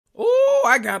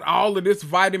I got all of this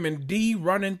vitamin D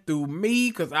running through me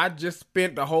because I just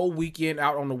spent the whole weekend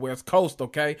out on the West Coast,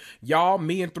 okay? Y'all,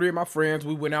 me and 3 of my friends,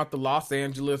 we went out to Los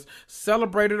Angeles,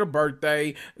 celebrated a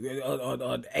birthday,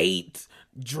 ate,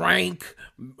 drank,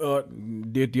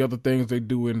 did the other things they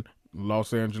do in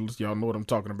Los Angeles. Y'all know what I'm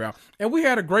talking about. And we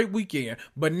had a great weekend.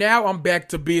 But now I'm back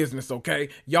to business, okay?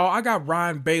 Y'all, I got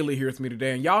Ryan Bailey here with me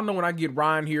today. And y'all know when I get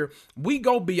Ryan here, we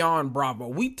go beyond Bravo.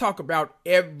 We talk about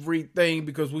everything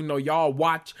because we know y'all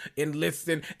watch and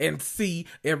listen and see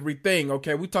everything,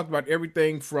 okay? We talked about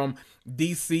everything from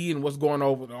DC and what's going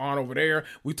on over there.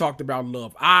 We talked about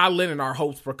Love Island and our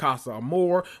hopes for Casa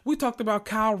Amor. We talked about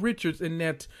Kyle Richards and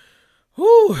that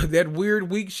weird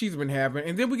week she's been having.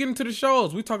 And then we get into the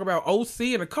shows. We talk about OC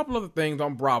and a couple other things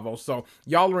on Bravo. So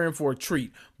y'all are in for a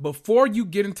treat. Before you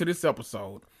get into this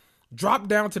episode, drop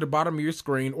down to the bottom of your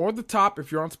screen or the top if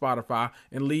you're on Spotify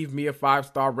and leave me a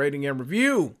 5-star rating and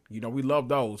review. You know, we love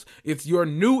those. It's your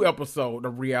new episode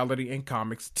of Reality and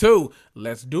Comics 2.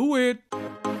 Let's do it.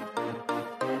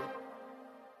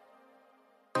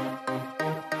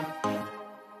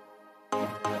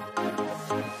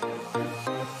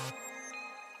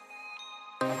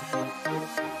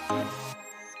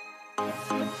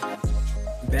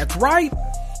 That's right.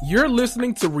 You're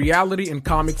listening to Reality and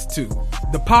Comics 2,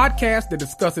 the podcast that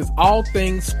discusses all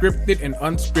things scripted and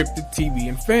unscripted TV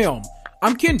and film.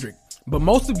 I'm Kendrick, but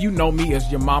most of you know me as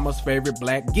your mama's favorite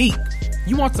black geek.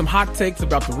 You want some hot takes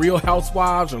about the Real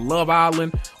Housewives or Love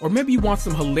Island, or maybe you want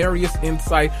some hilarious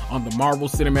insight on the Marvel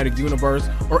Cinematic Universe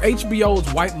or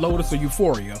HBO's White Lotus or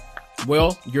Euphoria.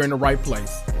 Well, you're in the right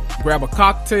place. Grab a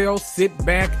cocktail, sit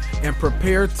back, and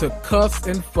prepare to cuss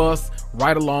and fuss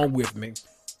right along with me.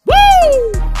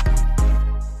 Woo!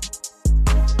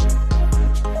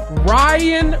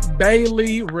 Ryan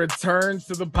Bailey returns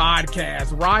to the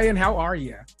podcast. Ryan, how are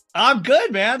you? I'm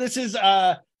good, man. This is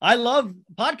I love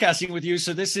podcasting with you,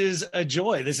 so this is a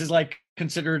joy. This is like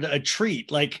considered a treat.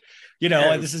 Like, you know,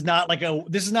 yes. This is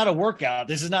not a workout.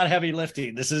 This is not heavy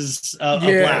lifting. This is a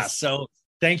blast. So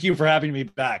thank you for having me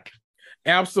back.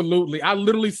 Absolutely. I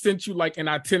literally sent you like an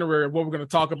itinerary of what we're going to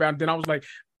talk about. And then I was like,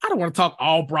 I don't want to talk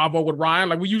all Bravo with Ryan.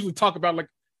 Like we usually talk about like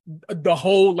the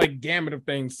whole like gamut of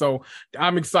things. So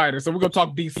I'm excited. So we're going to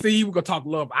talk DC. We're going to talk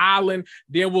Love Island.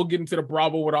 Then we'll get into the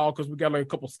Bravo with all because we got like a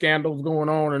couple scandals going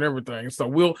on and everything. So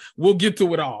we'll get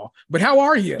to it all. But how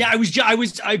are you? Yeah, I was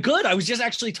good. I was just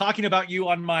actually talking about you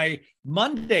on my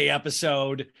Monday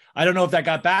episode. I don't know if that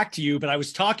got back to you, but I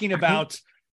was talking about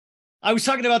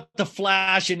The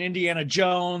Flash and Indiana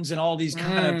Jones and all these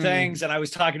kind of things. And I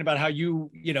was talking about how you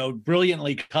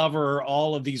brilliantly cover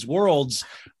all of these worlds.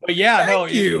 But yeah,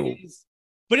 Thank you.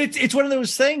 But it's one of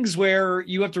those things where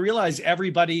you have to realize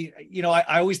everybody,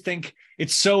 I always think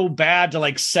it's so bad to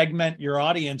like segment your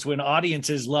audience when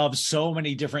audiences love so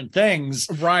many different things.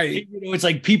 Right. It's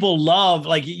like people love,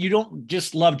 like, you don't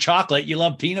just love chocolate, you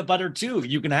love peanut butter too.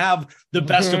 You can have the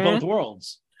best of both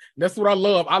worlds. That's what I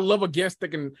love. I love a guest that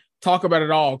can talk about it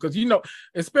all. Because,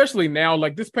 especially now,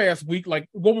 like this past week, like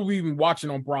what were we even watching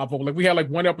on Bravo? Like we had like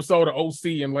one episode of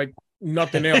OC and like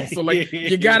nothing else. So like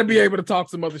you got to be able to talk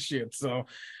some other shit. So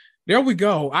there we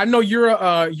go. I know you're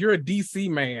a DC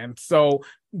man. So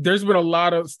there's been a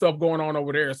lot of stuff going on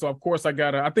over there. So of course I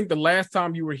think the last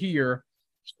time you were here,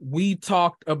 we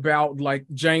talked about like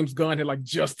James Gunn had like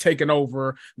just taken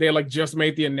over. They had like just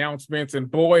made the announcements,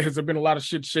 and boy, has there been a lot of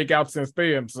shit shake out since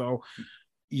then. So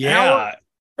yeah.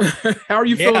 How are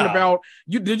you feeling about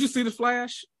you? Did you see The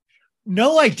Flash?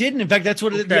 No, I didn't. In fact, that's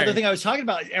what the other thing I was talking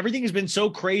about. Everything has been so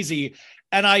crazy.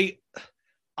 And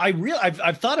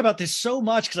I've thought about this so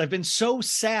much because I've been so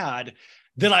sad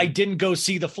that I didn't go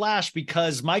see The Flash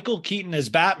because Michael Keaton as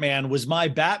Batman was my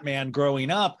Batman growing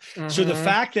up. Mm-hmm. So the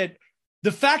fact that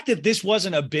this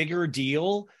wasn't a bigger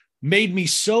deal made me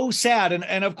so sad.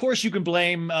 And of course you can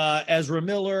blame Ezra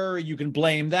Miller, you can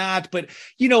blame that, but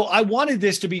I wanted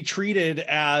this to be treated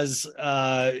as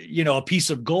a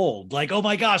piece of gold. Like, oh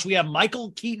my gosh, we have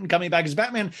Michael Keaton coming back as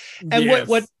Batman. And yes.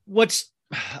 what's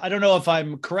I don't know if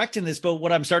I'm correct in this, but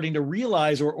what I'm starting to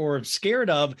realize or scared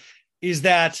of is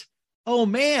that, oh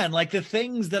man, like the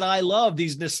things that I love,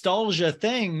 these nostalgia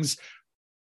things,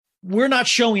 we're not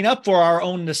showing up for our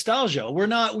own nostalgia. We're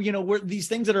not, we're these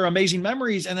things that are amazing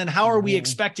memories. And then how are we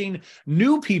expecting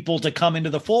new people to come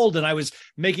into the fold? And I was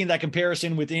making that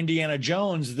comparison with Indiana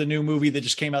Jones, the new movie that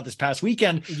just came out this past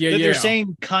weekend, they're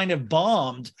saying kind of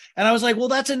bombed. And I was like, well,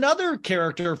 that's another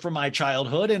character from my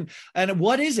childhood. And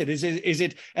what is it? Is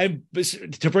it, and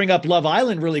to bring up Love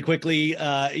Island really quickly,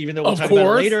 even though we'll talk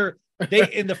about it later,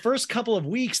 in the first couple of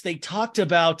weeks, they talked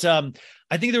about,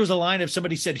 I think there was a line of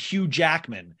somebody said Hugh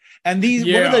Jackman, and these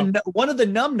Yeah. one of the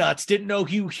numbnuts didn't know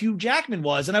who Hugh Jackman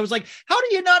was, and I was like, "How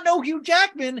do you not know Hugh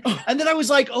Jackman?" And then I was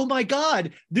like, "Oh my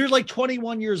god, they're like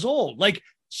 21 years old." Like,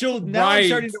 so now I'm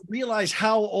starting to realize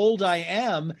how old I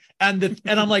am, and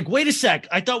I'm like, "Wait a sec,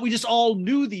 I thought we just all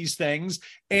knew these things."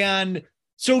 And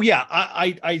so yeah,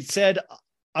 I said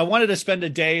I wanted to spend a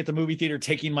day at the movie theater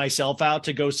taking myself out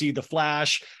to go see The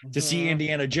Flash, to see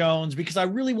Indiana Jones, because I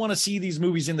really want to see these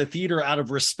movies in the theater out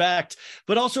of respect,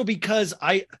 but also because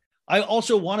I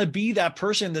also want to be that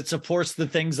person that supports the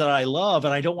things that I love.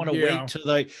 And I don't want to wait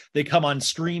till they come on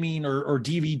streaming or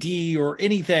DVD or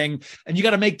anything. And you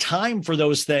got to make time for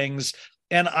those things.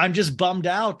 And I'm just bummed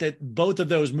out that both of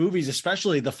those movies,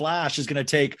 especially The Flash, is going to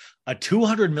take a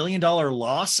 $200 million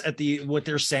loss at what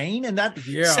they're saying. And that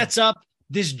sets up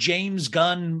this James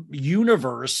Gunn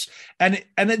universe. And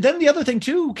then the other thing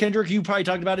too, Kendrick, you probably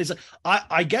talked about is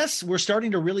I guess we're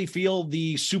starting to really feel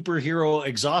the superhero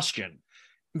exhaustion.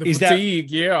 The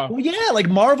fatigue, like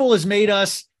Marvel has made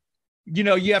us,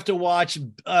 you have to watch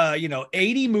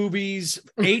 80 movies,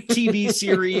 8 TV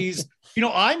series.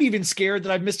 I'm even scared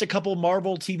that I've missed a couple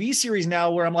Marvel TV series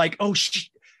now where I'm like, oh,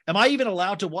 am I even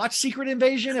allowed to watch Secret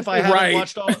Invasion if I haven't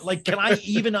watched all? Like, can I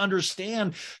even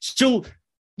understand? So,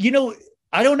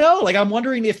 I don't know. Like, I'm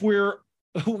wondering if we're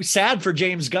sad for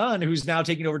James Gunn, who's now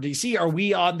taking over DC. Are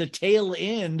we on the tail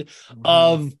end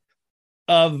of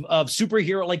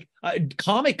superhero? Like,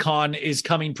 Comic-Con is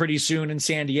coming pretty soon in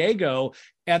San Diego,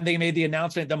 and they made the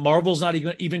announcement that Marvel's not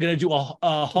even going to do a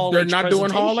Hall They're H. not doing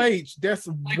Hall H. That's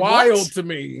like, wild to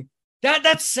me.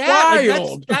 That's sad.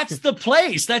 Like, that's the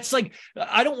place. That's like,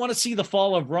 I don't want to see the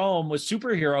fall of Rome with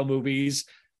superhero movies.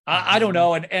 I don't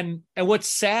know. And what's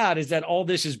sad is that all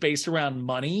this is based around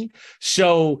money.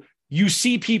 So you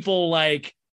see people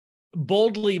like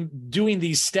boldly doing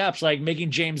these steps, like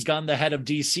making James Gunn the head of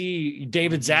DC.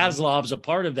 David Zaslav's a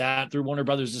part of that through Warner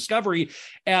Brothers Discovery.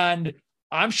 And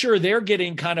I'm sure they're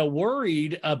getting kind of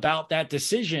worried about that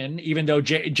decision, even though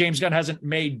James Gunn hasn't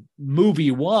made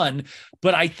movie one.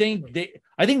 But I think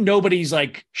nobody's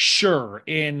like sure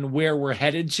in where we're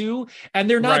headed to, and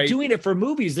they're not doing it for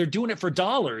movies. They're doing it for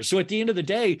dollars. So at the end of the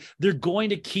day, they're going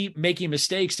to keep making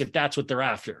mistakes if that's what they're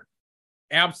after.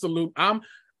 Absolute.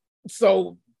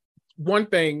 So one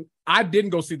thing, I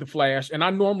didn't go see The Flash, and I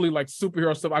normally like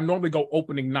superhero stuff. I normally go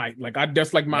opening night. Like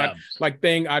that's like my like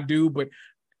thing I do, but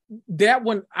that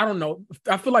one, I don't know.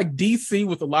 I feel like DC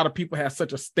with a lot of people has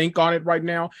such a stink on it right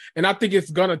now. And I think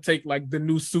it's going to take like the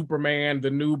new Superman,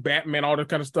 the new Batman, all that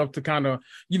kind of stuff to kind of,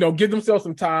 give themselves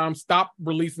some time, stop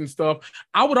releasing stuff.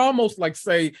 I would almost like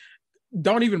say,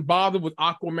 don't even bother with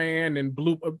Aquaman and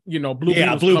Blue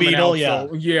Beetle.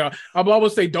 So, I would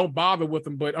always say don't bother with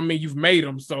them, but I mean, you've made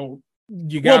them. So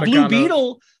you got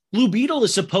to Blue Beetle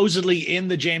is supposedly in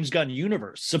the James Gunn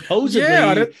universe,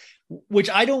 supposedly, which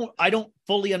I don't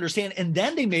fully understand. And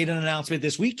then they made an announcement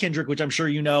this week, Kendrick, which I'm sure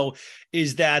you know,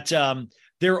 is that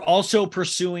they're also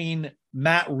pursuing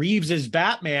Matt Reeves'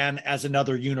 Batman as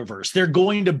another universe. They're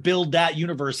going to build that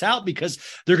universe out because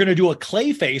they're going to do a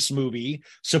Clayface movie,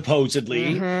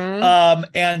 supposedly.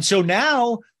 And so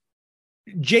now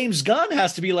James Gunn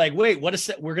has to be like, wait, what is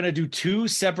that? We're going to do 2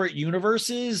 separate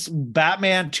universes, two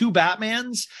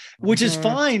Batmans, which is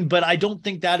fine. But I don't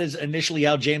think that is initially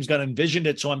how James Gunn envisioned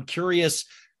it. So I'm curious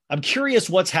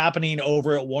what's happening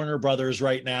over at Warner Brothers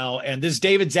right now. And this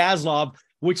David Zaslav,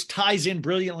 which ties in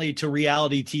brilliantly to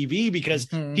reality TV because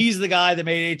he's the guy that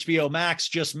made HBO Max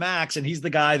just Max. And he's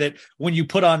the guy that when you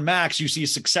put on Max, you see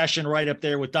Succession right up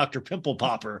there with Dr. Pimple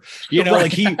Popper.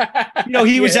 Like he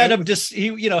was head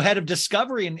of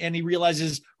Discovery and he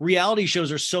realizes reality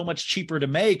shows are so much cheaper to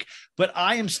make. But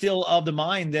I am still of the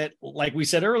mind that, like we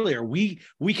said earlier, we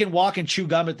can walk and chew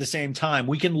gum at the same time.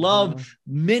 We can love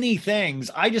many things.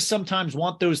 I just sometimes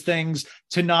want those things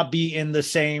to not be in the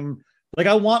same. Like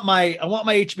I want my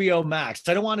HBO Max.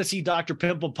 I don't want to see Dr.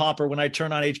 Pimple Popper when I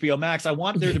turn on HBO Max. I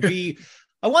want there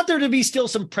to be still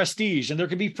some prestige, and there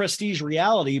can be prestige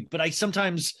reality, but I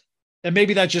sometimes, and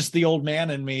maybe that's just the old man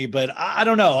in me, but I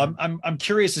don't know. I'm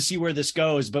curious to see where this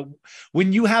goes. But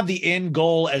when you have the end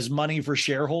goal as money for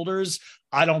shareholders,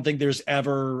 I don't think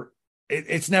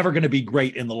it's never going to be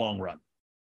great in the long run.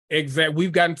 Exactly.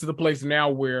 We've gotten to the place now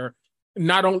where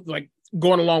not only like,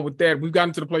 going along with that, we've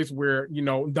gotten to the place where,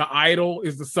 The Idol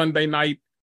is the Sunday night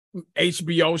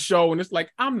HBO show. And it's like,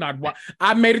 I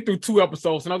made it through 2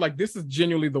 episodes and I was like, this is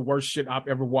genuinely the worst shit I've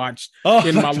ever watched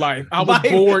in my life. I was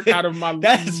bored out of my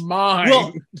mind.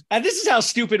 Well, and this is how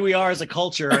stupid we are as a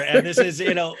culture. And this is,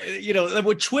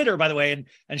 with Twitter, by the way,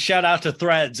 and shout out to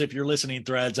Threads. If you're listening,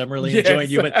 Threads, I'm really enjoying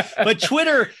you. But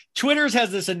Twitter's has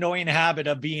this annoying habit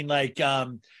of being like,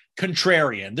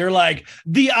 contrarian. They're like,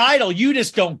 The Idol, you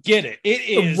just don't get it.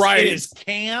 Right. It is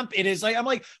camp. It is like, I'm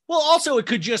like, well, also it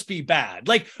could just be bad.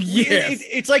 Like, Yes.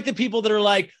 it's like the people that are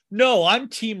like, no, I'm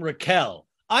Team Raquel.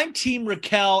 I'm Team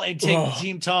Raquel and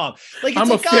Team Tom. Like,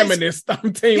 I'm a feminist.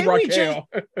 I'm Team Raquel.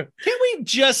 Can we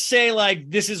just say, like,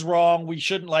 this is wrong, we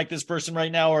shouldn't like this person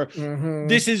right now, or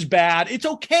this is bad? It's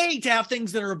okay to have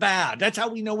things that are bad. That's how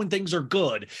we know when things are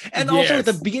good. And also at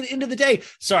the end of the day,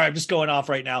 sorry, I'm just going off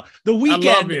right now. The Weeknd,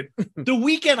 I love it. The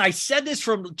Weeknd, I said this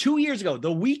from 2 years ago. The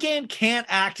Weeknd can't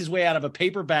act his way out of a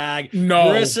paper bag.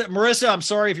 No. Marissa, I'm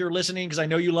sorry if you're listening, because I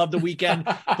know you love The Weeknd,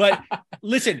 but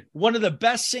listen, one of the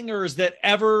best singers that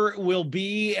ever will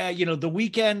be, The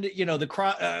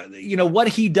Weeknd, what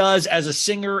he does as a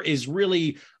singer is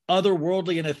really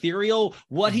otherworldly and ethereal.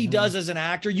 What he does as an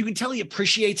actor, you can tell he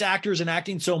appreciates actors and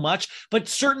acting so much, but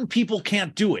certain people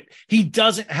can't do it. He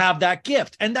doesn't have that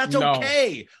gift, and that's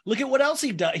okay. Look at what else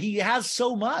he does. He has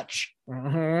so much.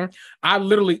 I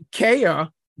literally, Kaya,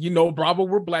 Bravo,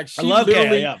 We're Black. I love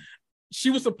Kaya, yeah. She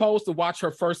was supposed to watch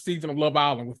her first season of Love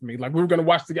Island with me. Like, we were going to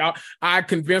watch together. I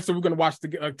convinced her we were going to watch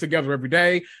together every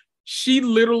day. She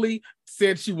literally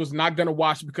said she was not going to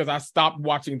watch because I stopped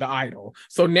watching The Idol.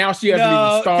 So now she hasn't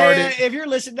even started. If you're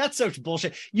listening, that's such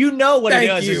bullshit. You know what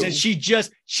it is that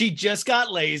she just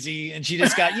got lazy, and she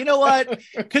just got, you know what?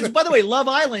 Because, by the way, Love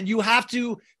Island, you have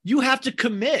to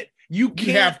commit. You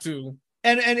have to.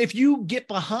 And if you get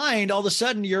behind, all of a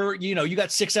sudden you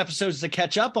got 6 episodes to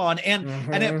catch up on.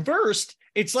 And at first,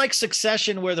 it's like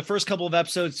Succession, where the first couple of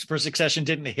episodes for Succession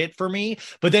didn't hit for me.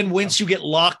 But then once you get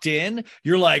locked in,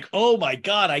 you're like, oh my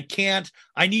God, I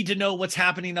need to know what's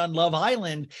happening on Love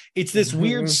Island. It's this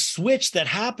weird switch that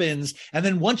happens. And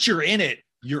then once you're in it,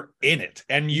 you're in it.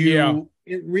 And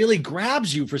it really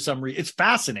grabs you for some reason. It's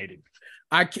fascinating.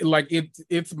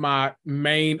 It's my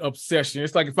main obsession.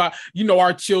 It's like, if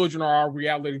our children are our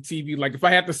reality TV. Like, if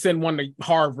I had to send one to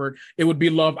Harvard, it would be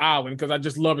Love Island, because I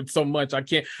just love it so much.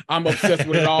 I'm obsessed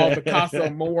with it all. The Casa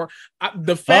Amor.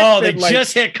 They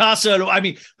just hit Casa. I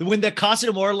mean, when the Casa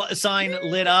Amor sign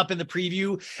lit up in the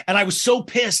preview, and I was so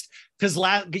pissed because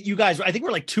you guys, I think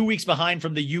we're like 2 weeks behind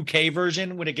from the UK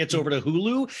version when it gets over to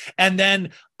Hulu. And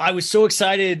then I was so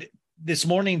excited this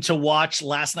morning to watch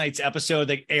last night's episode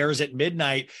that airs at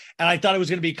midnight, and I thought it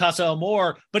was going to be Casa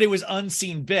Amor, but it was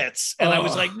Unseen Bits, and I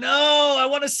was like, no, I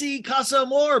want to see Casa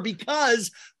Amor,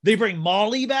 because they bring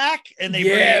Molly back, and they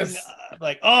bring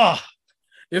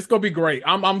it's gonna be great.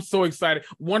 I'm so excited.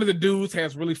 One of the dudes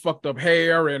has really fucked up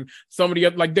hair, and some of the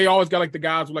other, they always got like the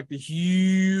guys with like the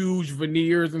huge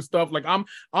veneers and stuff. Like, I'm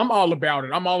all about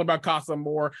it. I'm all about Casa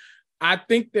Amor. I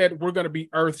think that we're gonna be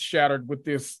earth shattered with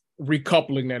this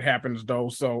recoupling that happens, though.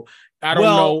 So I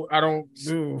don't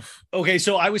know. Okay,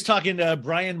 so I was talking to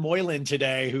Brian Moylan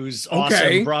today, who's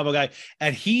awesome Bravo guy,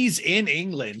 and he's in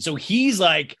England. So he's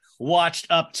like watched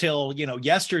up till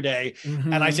yesterday,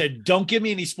 and I said, don't give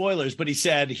me any spoilers, but he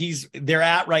said they're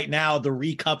at right now the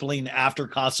recoupling after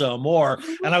Casa Amor,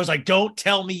 and I was like, don't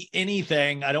tell me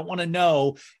anything, I don't want to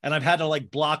know. And I've had to like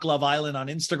block Love Island on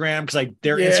Instagram because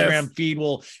their Instagram feed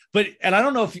will, and I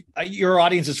don't know if your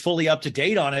audience is fully up to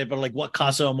date on it, but like what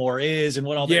Casa Amor is and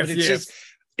what all that. But it's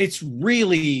it's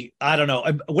really, I don't know.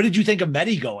 What did you think of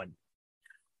Mehdi going?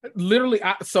 Literally,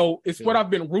 so it's what I've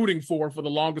been rooting for the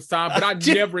longest time, but I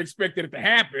never expected it to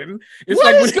happen. It's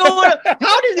what is going on?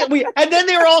 How did it? And then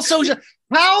they're also,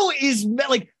 how is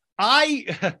like,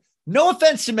 no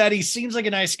offense to Mehdi, seems like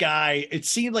a nice guy. It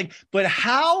seemed like, but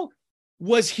how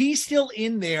was he still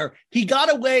in there? He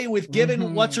got away with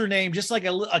giving what's her name just like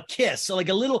a kiss, so like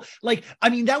a little, like, I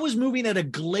mean, that was moving at a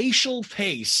glacial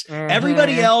pace.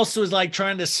 Everybody else was like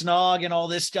trying to snog and all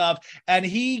this stuff, and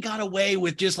he got away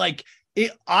with just like.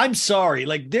 I'm sorry,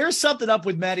 like there's something up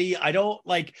with Mehdi. I don't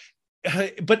like,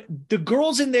 but the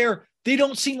girls in there, they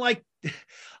don't seem like.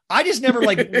 I just never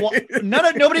like.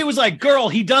 Nobody was like, "Girl,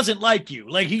 he doesn't like you.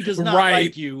 Like he does not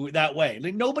like you that way."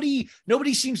 Like nobody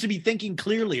seems to be thinking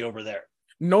clearly over there.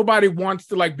 Nobody wants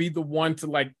to like be the one to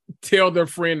like tell their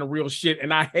friend the real shit.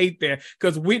 And I hate that,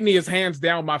 because Whitney is hands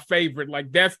down my favorite.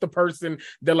 Like that's the person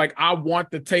that like I want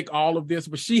to take all of this,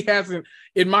 but she hasn't,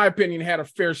 in my opinion, had a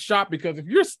fair shot, because if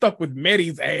you're stuck with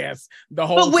Mehdi's ass the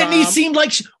whole time. But Whitney seemed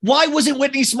like, why wasn't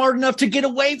Whitney smart enough to get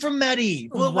away from Mehdi?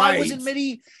 Well, why wasn't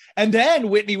Mehdi? And then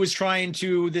Whitney was trying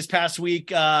to, this past week,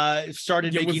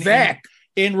 started making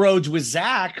inroads with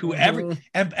Zach, who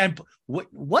and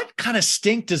what kind of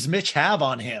stink does Mitch have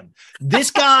on him?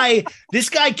 This guy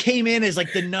came in as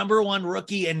like the number one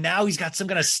rookie, and now he's got some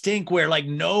kind of stink where like,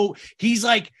 no, he's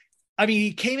like, I mean,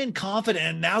 he came in confident,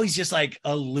 and now he's just like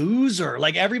a loser.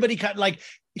 Like everybody kind of like,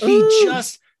 he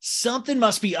just something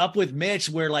must be up with Mitch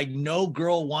where like no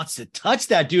girl wants to touch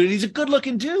that dude. And he's a good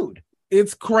looking dude.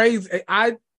 It's crazy.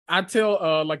 I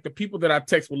tell like the people that I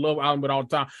text with Love Island with all the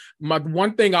time, my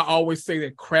one thing I always say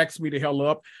that cracks me the hell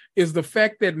up is the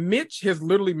fact that Mitch has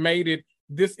literally made it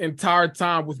this entire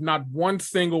time with not one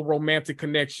single romantic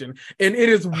connection. And it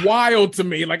is wild to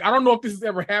me. Like, I don't know if this has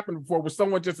ever happened before where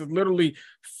someone just has literally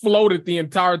floated the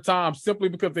entire time simply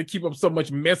because they keep up so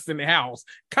much mess in the house.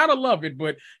 Kind of love it,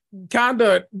 but kind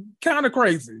of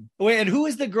crazy. Wait, and who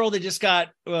is the girl that just got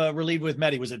relieved with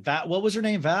Medi? Was it Val? What was her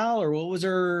name? Val, or what was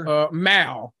her?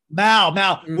 Mal,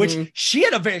 mm-hmm. Which she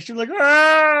had a face. She was like,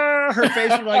 ah! Her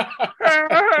face was like,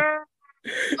 ah!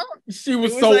 She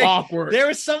was so like, awkward. There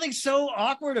was something so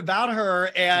awkward about her.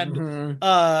 And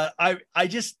I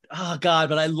just, oh God,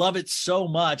 but I love it so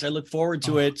much. I look forward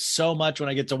to it so much when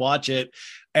I get to watch it.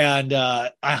 And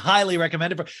I highly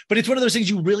recommend it. But it's one of those things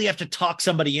you really have to talk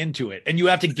somebody into it. And you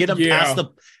have to get them past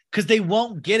because they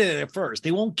won't get it at first.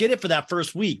 They won't get it for that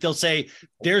first week. They'll say,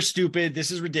 they're stupid. This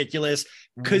is ridiculous.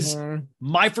 Because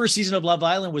my first season of Love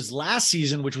Island was last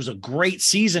season, which was a great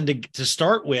season to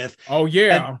start with. Oh,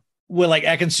 yeah. With like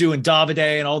Ekansu and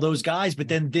Davide and all those guys. But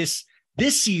then this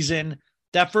season,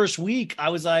 that first week, I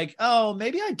was like, oh,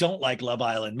 maybe I don't like Love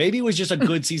Island. Maybe it was just a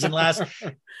good season last.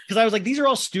 Because I was like, these are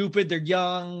all stupid. They're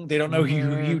young. They don't know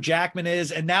who Hugh Jackman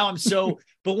is. And now I'm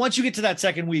but once you get to that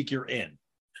second week, you're in.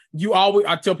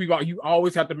 I tell people, you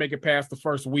always have to make it past the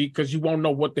first week because you won't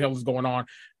know what the hell is going on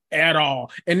at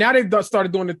all. And now they've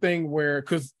started doing the thing where,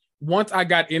 because once I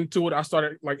got into it, I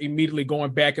started like immediately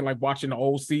going back and like watching the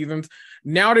old seasons.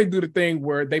 Now they do the thing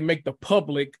where they make the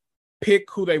public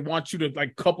pick who they want you to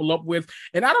like couple up with.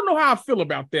 And I don't know how I feel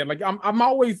about that. Like I'm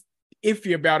always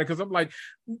iffy about it because I'm like,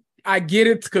 I get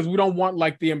it because we don't want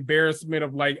like the embarrassment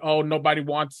of like, oh, nobody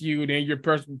wants you, then your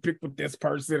person picked with this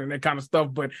person and that kind of stuff.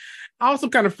 But I also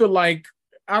kind of feel like,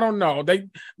 I don't know. The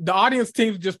audience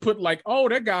teams just put like, oh,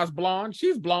 that guy's blonde,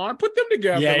 she's blonde. Put them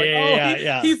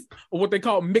together. He's what they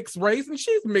call mixed race, and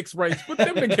she's mixed race. Put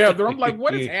them together. I'm like,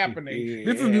 what is happening?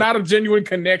 This is not a genuine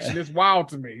connection. It's wild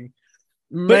to me,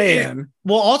 man.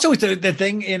 Also, the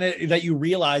thing in it that you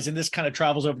realize, and this kind of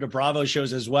travels over to Bravo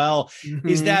shows as well,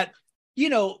 is that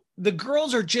the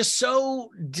girls are just so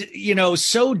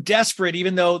desperate.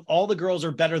 Even though all the girls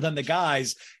are better than the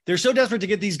guys, they're so desperate to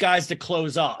get these guys to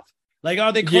close off. Like,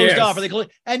 are they closed off? Are they closed?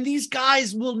 And these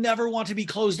guys will never want to be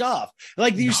closed off.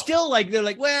 Like, you still like, they're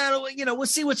like, well, we'll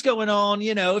see what's going on.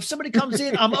 If somebody comes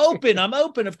in, I'm open.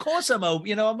 Of course I'm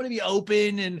open. I'm going to be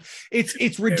open. And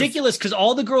it's ridiculous because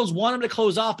all the girls want them to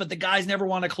close off, but the guys never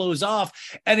want to close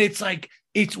off. And it's like,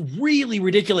 it's really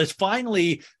ridiculous.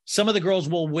 Finally, some of the girls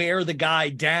will wear the guy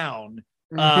down.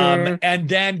 And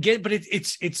then but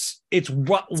it's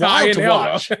wild to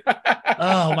watch.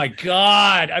 Oh my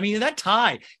God. I mean, that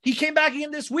Ty, he came back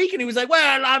again this week and he was like,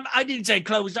 well, I didn't say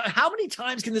closed off. How many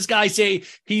times can this guy say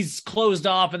he's closed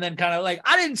off and then kind of like,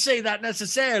 I didn't say that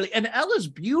necessarily. And Ella's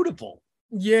beautiful.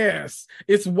 Yes.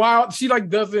 It's wild. She like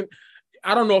doesn't,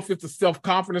 I don't know if it's a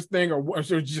self-confidence thing or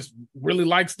she just really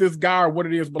likes this guy or what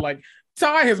it is, but like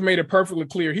Ty has made it perfectly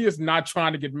clear. He is not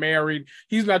trying to get married.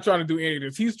 He's not trying to do any of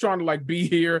this. He's trying to like be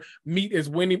here, meet as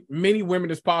many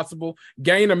women as possible,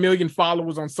 gain 1 million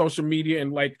followers on social media,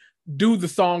 and like do the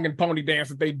song and pony dance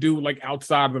that they do like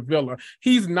outside of the villa.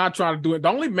 He's not trying to do it. The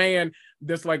only man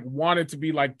that's like wanted to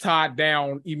be like tied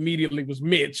down immediately was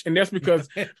Mitch. And that's because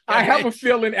I have a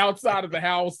feeling outside of the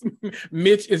house,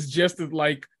 Mitch is just as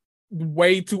like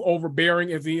way too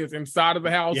overbearing as he is inside of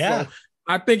the house. Yeah. So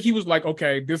I think he was like,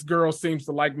 okay, this girl seems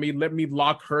to like me. Let me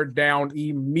lock her down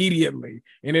immediately.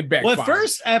 And it backfired. Well,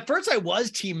 at first I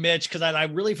was Team Mitch because I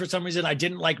really, for some reason, I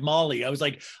didn't like Molly. I was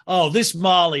like, oh, this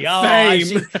Molly. Oh,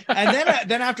 same. And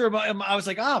then after I was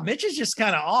like, Mitch is just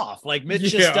kind of off. Like Mitch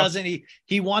just doesn't,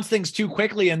 he wants things too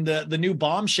quickly. And the new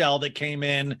bombshell that came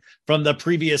in from the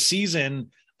previous season,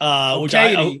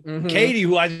 Katie,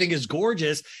 who I think is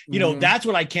gorgeous. That's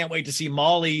what I can't wait to see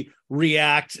Molly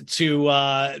react to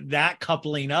that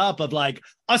coupling up of like,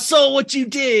 I saw what you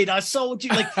did. I saw what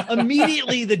you like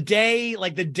immediately the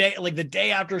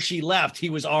day after she left, he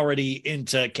was already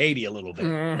into Katie a little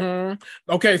bit.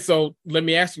 Okay. So let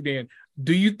me ask you then,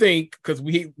 do you think, because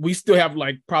we still have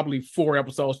like probably 4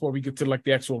 episodes before we get to like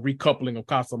the actual recoupling of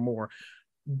Casa Amor,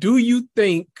 do you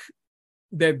think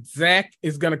that Zach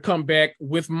is going to come back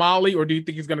with Molly, or do you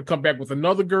think he's going to come back with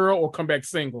another girl or come back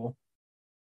single?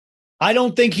 I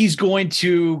don't think he's going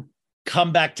to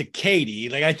come back to Katie.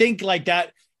 Like, I think like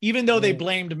that, even though they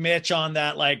blamed Mitch on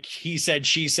that, like he said,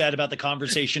 she said about the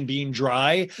conversation being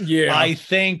dry. Yeah. I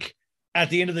think at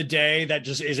the end of the day, that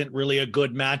just isn't really a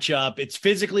good matchup. It's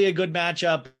physically a good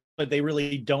matchup, but they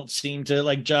really don't seem to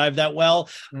like jive that well.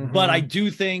 But I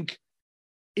do think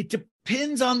it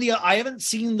depends on I haven't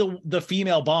seen the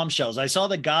female bombshells. I saw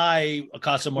the guy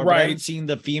Casa Amor, but I haven't seen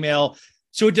the female.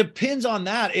 So it depends on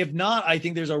that. If not, I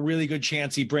think there's a really good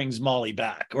chance he brings Molly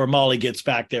back, or Molly gets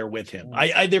back there with him.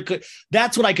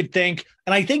 That's what I could think.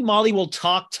 And I think Molly will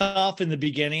talk tough in the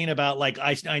beginning about like,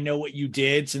 I know what you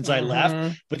did since I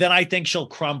left, but then I think she'll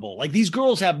crumble. Like, these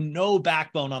girls have no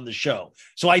backbone on the show.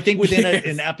 So I think within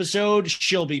an episode,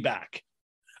 she'll be back.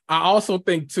 I also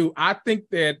think too, I think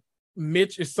that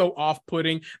Mitch is so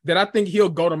off-putting that I think he'll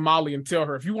go to Molly and tell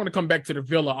her, if you want to come back to the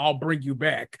villa, I'll bring you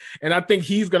back. And I think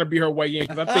he's going to be her way in,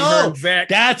 because I think her and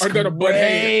Zach are going to butt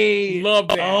heads. Love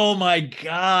that. Oh my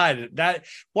God.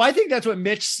 I think that's what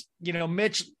Mitch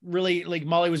really, like,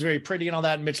 Molly was very pretty and all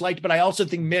that, and Mitch liked, but I also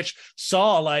think Mitch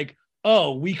saw like,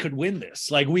 oh, we could win this.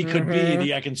 Like, we could be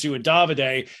the Ekin-Su and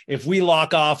Davide if we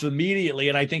lock off immediately.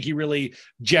 And I think he really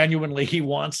genuinely, he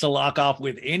wants to lock off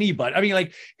with anybody. I mean,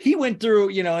 like, he went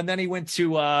through, and then he went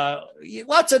to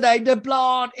what's her name? The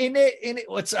blonde in it.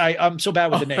 I'm so bad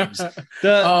with the names.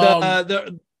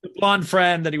 The blonde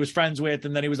friend that he was friends with,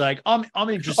 and then he was like, I'm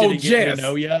interested in getting to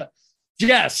know you.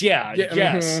 Yes,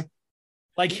 yes.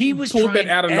 Like, he was pulled trying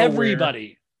that out of everybody.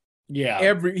 Nowhere.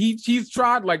 Yeah, he's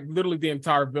tried like literally the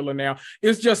entire villa now.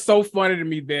 It's just so funny to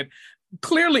me that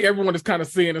clearly everyone is kind of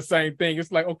seeing the same thing. It's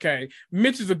like, okay,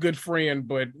 Mitch is a good friend,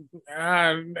 but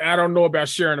I don't know about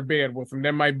sharing a bed with him.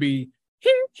 That might be,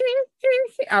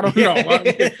 I don't know.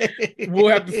 We'll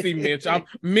have to see Mitch.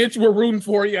 Mitch, we're rooting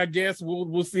for you, I guess.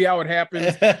 We'll see how it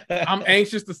happens. I'm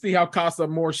anxious to see how Casa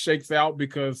Amor shakes out,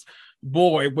 because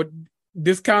boy,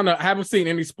 this kind of, I haven't seen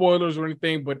any spoilers or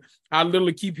anything, but I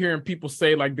literally keep hearing people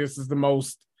say like this is the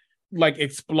most like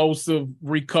explosive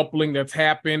recoupling that's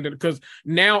happened, because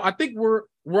now I think we're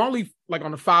only like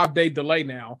on a 5-day delay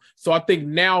now, so I think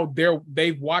now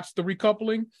they've watched the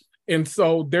recoupling, and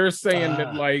so they're saying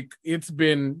that like it's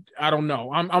been, I don't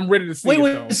know, I'm ready to see it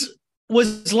though.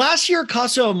 Was last year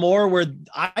Casa Amor where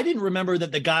I didn't remember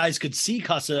that the guys could see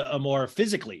Casa Amor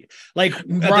physically? Like,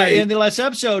 in the last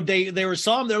episode, they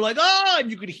saw them. They're like, oh,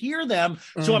 and you could hear them.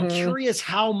 So I'm curious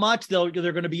how much they're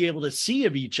going to be able to see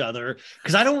of each other,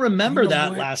 because I don't remember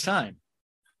that last time.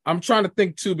 I'm trying to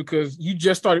think too, because you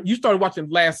started watching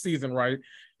last season, right?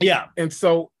 Yeah, and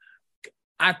so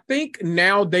I think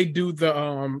now they do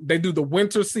the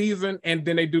winter season, and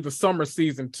then they do the summer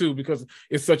season too, because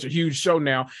it's such a huge show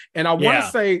now. And I want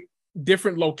to say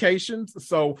different locations.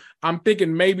 So I'm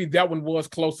thinking maybe that one was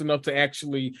close enough to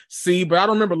actually see, but I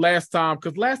don't remember last time,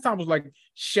 because last time was like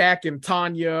Shaq and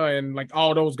Tanya and like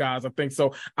all those guys, I think.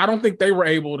 So I don't think they were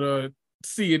able to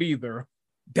see it either.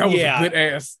 That was a good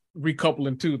ass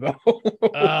recoupling too, though.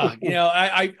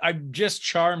 I'm just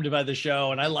charmed by the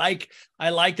show, and I like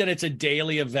that it's a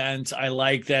daily event. I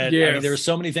like that. I mean, there are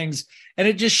so many things, and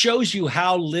it just shows you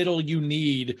how little you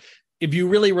need if you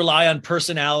really rely on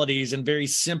personalities and very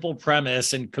simple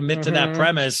premise and commit to that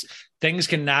premise. Things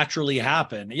can naturally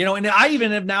happen, and I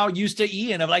even am now used to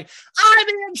Ian of like, I'm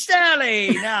Ian Stanley.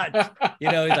 He's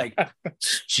like,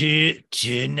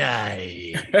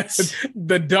 tonight.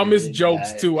 The dumbest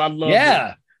jokes too. I love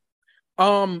it.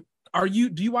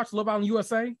 Do you watch Love Island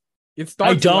USA? It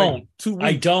starts. I don't. Like 2 weeks.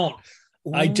 I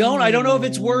don't. I don't know if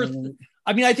it's worth.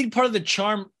 I mean, I think part of the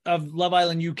charm of Love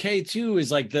Island UK too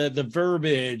is like the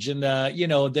verbiage and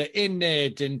the in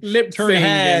it and lip turn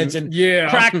heads and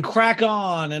crack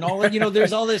on and all that.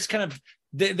 There's all this kind of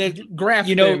the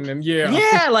grafting and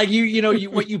like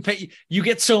what you pay, you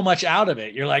get so much out of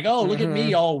it. You're like, oh, look at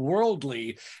me, all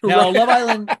worldly. Now, Love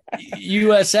Island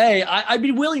USA, I'd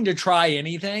be willing to try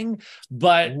anything,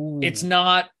 but it's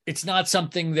not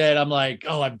something that I'm like,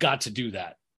 oh, I've got to do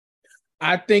that.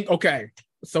 I think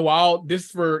so this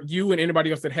for you and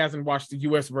anybody else that hasn't watched the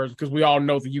US version, because we all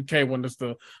know the UK one is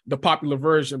the popular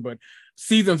version, but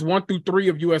seasons 1 through 3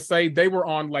 of USA, they were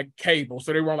on like cable,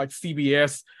 so they were on like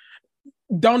CBS.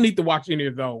 Don't need to watch any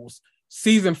of those.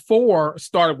 Season 4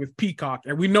 started with Peacock,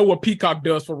 and we know what Peacock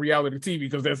does for reality TV,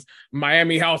 because there's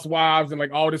Miami Housewives and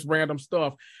like all this random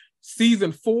stuff.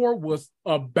 Season 4 was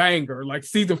a banger. Like,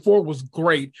 season 4 was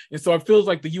great, and so it feels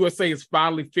like the USA has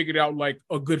finally figured out like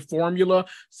a good formula.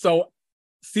 So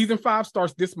season 5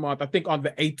 starts this month, I think on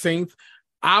the 18th.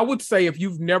 I would say if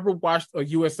you've never watched a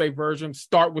USA version,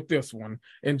 start with this one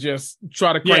and just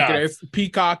try to crank it. It's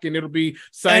Peacock, and it'll be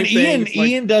same and thing.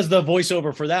 Ian does the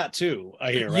voiceover for that too,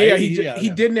 I hear, right? Yeah, he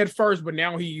didn't at first, but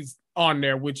now he's on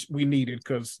there, which we needed,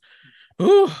 because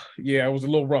it was a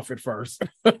little rough at first.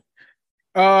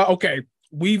 Okay.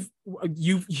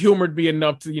 you've humored me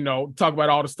enough to, talk about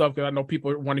all the stuff, because I know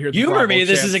people want to hear the humor Bravo me.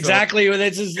 This chat, is so exactly what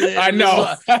this is. I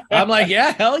know. I'm like,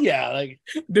 yeah, hell yeah. Like,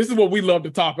 this is what we love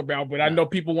to talk about, but I Yeah. know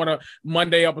people want a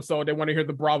Monday episode. They want to hear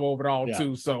the Bravo of it all Yeah.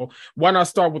 too. So why not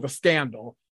start with a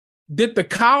scandal? Did the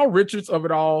Kyle Richards of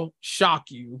it all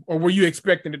shock you, or were you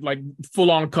expecting it like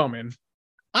full on coming?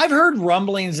 I've heard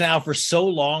rumblings now for so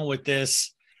long with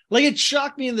this. Like, it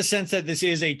shocked me in the sense that this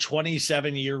is a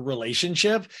 27-year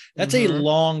relationship. That's a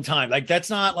long time. Like, that's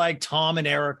not like Tom and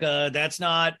Erica. That's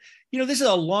not, this is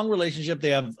a long relationship. They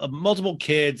have multiple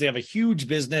kids. They have a huge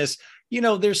business.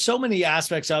 There's so many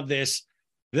aspects of this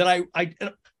that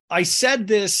I said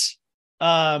this.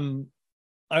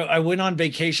 I went on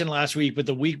vacation last week, but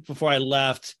the week before I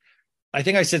left, I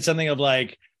think I said something of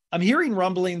like, I'm hearing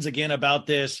rumblings again about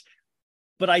this,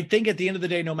 but I think at the end of the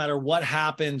day, no matter what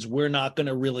happens, we're not going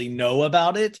to really know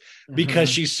about it because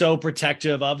she's so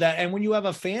protective of that. And when you have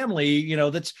a family,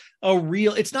 that's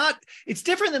it's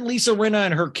different than Lisa Rinna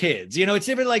and her kids. It's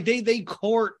different. Like they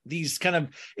court these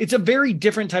it's a very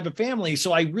different type of family.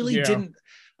 So I really didn't.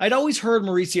 I'd always heard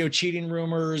Mauricio cheating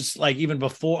rumors, like even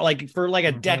before, like for like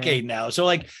a decade now. So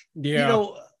like,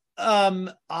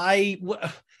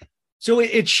 so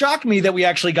it shocked me that we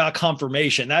actually got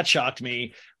confirmation. That shocked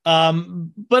me.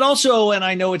 But also, and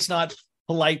I know it's not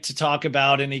polite to talk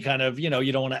about any kind of, you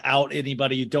don't want to out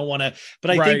anybody. You don't want to,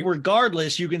 but I think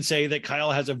regardless, you can say that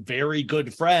Kyle has a very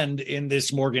good friend in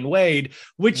this Morgan Wade,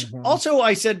 which also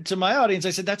I said to my audience, I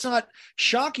said, that's not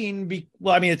shocking.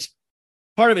 Well, I mean, it's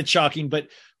part of it's shocking, but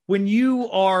when you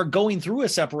are going through a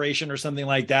separation or something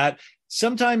like that,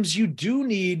 sometimes you do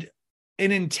need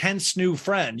an intense new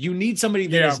friend. You need somebody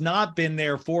that has not been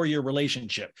there for your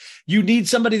relationship. You need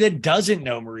somebody that doesn't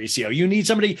know Mauricio. You need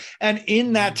somebody. And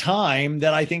in that time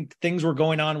that I think things were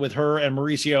going on with her and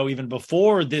Mauricio, even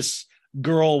before this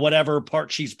girl, whatever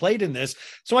part she's played in this.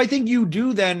 So I think you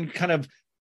do then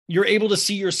you're able to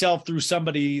see yourself through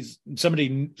somebody's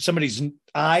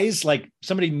eyes, like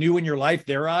somebody new in your life,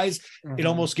 their eyes. It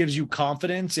almost gives you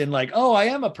confidence in like, oh, I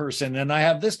am a person and I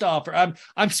have this to offer.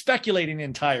 I'm speculating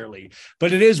entirely,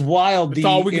 but it is wild. That's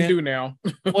all we can do now.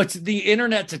 What's the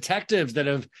internet detectives that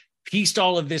have pieced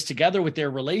all of this together with their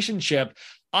relationship?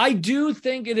 I do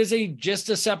think it is just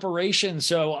a separation.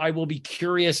 So I will be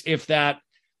curious if that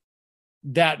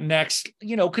next,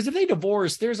 because if they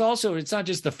divorce, there's also, it's not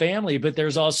just the family, but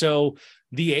there's also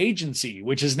the agency,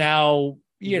 which is now,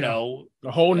 the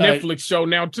whole Netflix show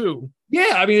now too.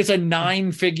 Yeah. I mean, it's a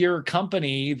 9-figure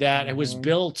company that was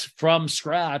built from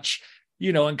scratch,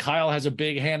 and Kyle has a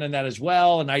big hand in that as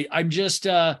well. And I'm just,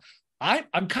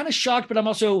 I'm kind of shocked, but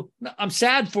I'm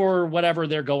sad for whatever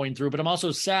they're going through, but I'm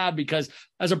also sad because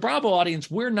as a Bravo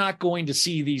audience, we're not going to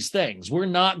see these things. We're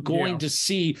not going to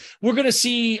see, we're going to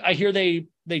see, I hear they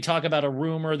talk about a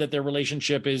rumor that their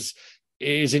relationship is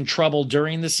in trouble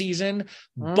during the season,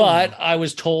 but I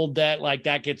was told that like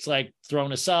that gets like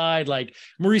thrown aside. Like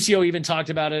Mauricio even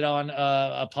talked about it on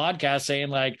a podcast saying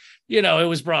like, it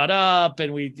was brought up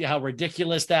and how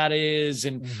ridiculous that is.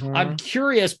 And I'm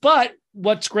curious, but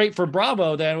what's great for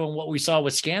Bravo then, and what we saw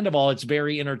with Scandival, it's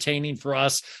very entertaining for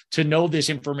us to know this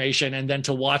information and then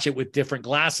to watch it with different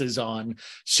glasses on.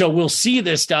 So we'll see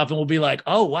this stuff and we'll be like,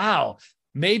 oh, wow,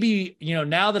 maybe,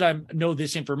 now that I know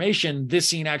this information, this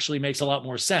scene actually makes a lot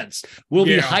more sense. We'll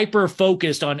be hyper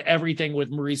focused on everything with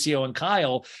Mauricio and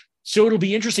Kyle. So it'll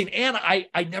be interesting. And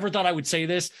I never thought I would say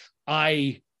this.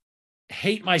 I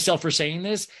hate myself for saying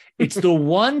this. It's the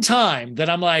one time that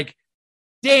I'm like,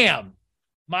 damn,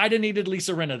 might have needed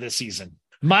Lisa Rinna this season.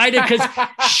 Might have, because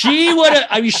she would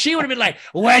have been like,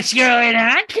 what's going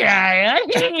on, Kyle?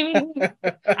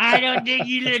 I don't think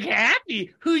you look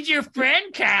happy. Who's your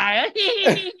friend, Kyle?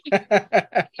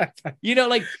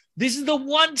 Like this is the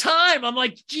one time I'm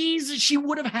like, Jesus, she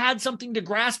would have had something to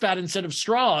grasp at instead of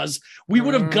straws. We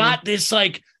would have got this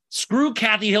like, screw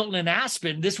Kathy Hilton and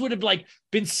Aspen. This would have like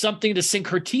been something to sink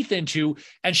her teeth into.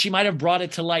 And she might have brought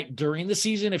it to light during the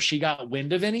season if she got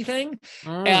wind of anything.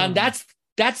 And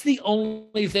that's the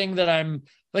only thing that I'm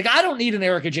like, I don't need an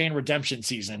Erica Jane redemption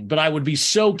season, but I would be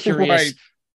so curious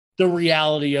the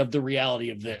reality of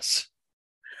this.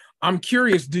 I'm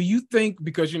curious. Do you think,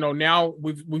 because, now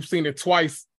we've seen it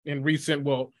twice in recent,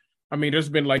 there's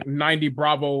been like 90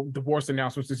 Bravo divorce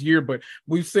announcements this year, but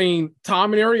we've seen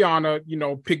Tom and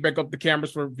Ariana, pick back up the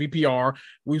cameras for VPR.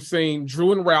 We've seen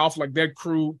Drew and Ralph, like their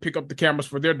crew, pick up the cameras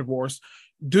for their divorce.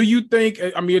 Do you think,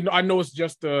 I know it's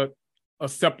just a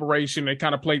separation. They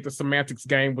kind of played the semantics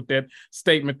game with that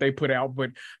statement they put out, but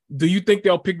do you think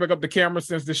they'll pick back up the camera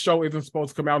since this show isn't supposed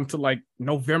to come out until like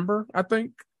November, I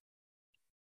think?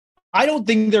 I don't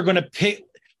think they're going to pick.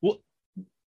 Well,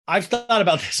 I've thought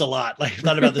about this a lot. Like, I've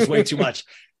thought about this way too much.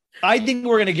 I think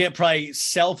we're going to get probably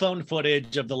cell phone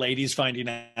footage of the ladies finding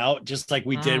out, just like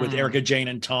we did with Erica Jane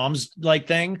and Tom's like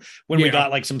thing when we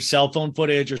got like some cell phone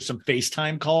footage or some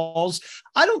FaceTime calls.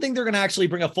 I don't think they're going to actually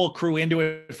bring a full crew into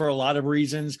it for a lot of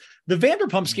reasons. The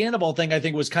Vanderpump Scandal thing, I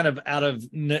think, was kind of out of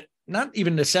not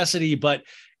even necessity, but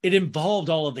it involved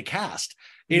all of the cast.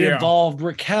 It involved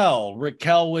Raquel.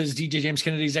 Raquel was DJ James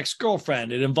Kennedy's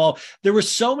ex-girlfriend. There were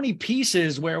so many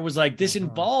pieces where it was like, this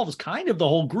involves kind of the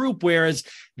whole group. Whereas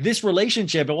this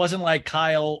relationship, it wasn't like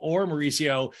Kyle or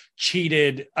Mauricio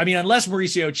cheated. I mean, unless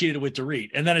Mauricio cheated with Dorit.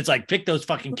 And then it's like, pick those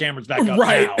fucking cameras back up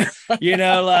now. You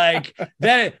know, like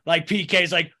then like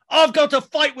PK's like, I've got to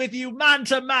fight with you man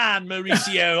to man,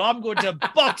 Mauricio. I'm going to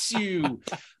box you.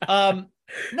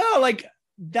 No, like,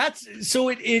 that's so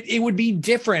it would be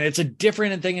different. It's a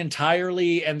different thing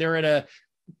entirely. And they're at a,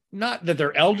 not that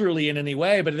they're elderly in any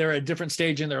way, but they're at a different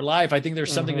stage in their life. I think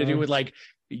there's something to do with like,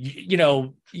 you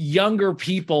know, younger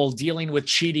people dealing with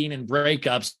cheating and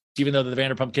breakups, even though the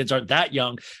Vanderpump kids aren't that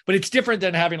young, but it's different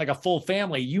than having like a full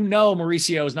family. You know,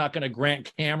 Mauricio is not going to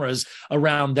grant cameras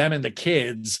around them and the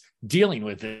kids dealing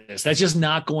with this. That's just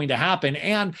not going to happen.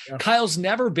 And Kyle's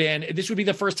never been, this would be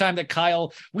the first time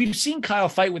that we've seen Kyle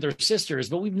fight with her sisters,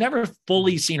 but we've never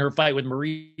fully seen her fight with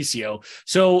Mauricio.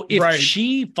 So if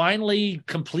she finally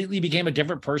completely became a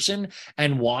different person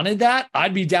and wanted that,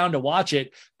 I'd be down to watch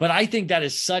it. But I think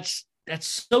that's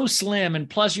so slim. And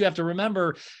plus you have to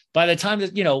remember, by the time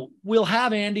that, you know, we'll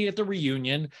have Andy at the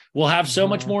reunion, we'll have so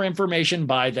much more information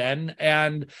by then.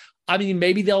 And I mean,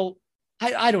 maybe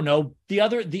I don't know.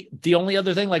 The only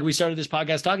other thing, like we started this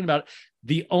podcast talking about,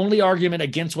 the only argument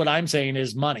against what I'm saying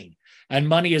is money. And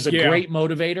money is a great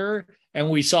motivator.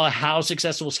 And we saw how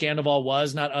successful Scandoval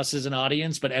was, not us as an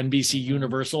audience, but NBC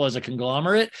Universal as a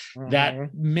conglomerate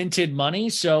that minted money.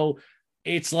 So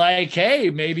it's like, hey,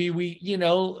 maybe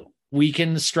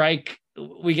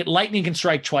lightning can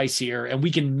strike twice here and we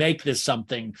can make this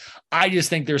something. I just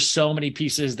think there's so many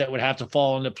pieces that would have to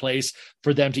fall into place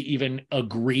for them to even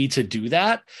agree to do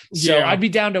that. So I'd be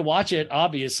down to watch it,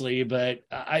 obviously, but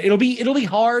it'll be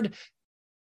hard.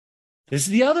 This is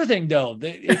the other thing though.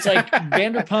 It's like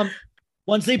Vanderpump,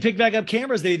 once they picked back up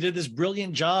cameras, they did this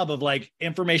brilliant job of like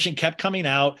information kept coming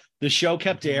out. The show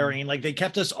kept airing. Like they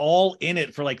kept us all in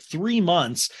it for like 3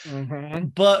 months.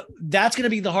 But that's going to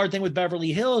be the hard thing with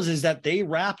Beverly Hills is that they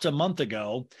wrapped a month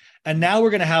ago. And now we're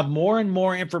going to have more and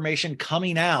more information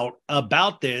coming out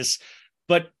about this.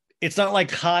 But it's not like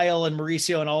Kyle and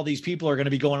Mauricio and all these people are going to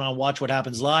be going on Watch What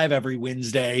Happens Live every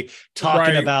Wednesday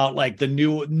talking about like the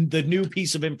new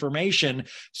piece of information.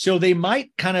 So they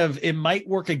might it might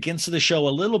work against the show a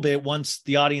little bit once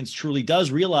the audience truly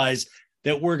does realize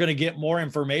that we're going to get more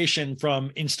information from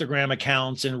Instagram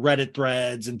accounts and Reddit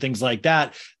threads and things like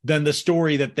that than the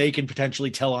story that they can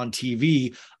potentially tell on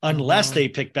TV unless they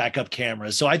pick back up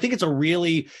cameras. So I think it's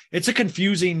a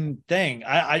confusing thing.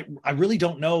 I really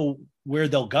don't know where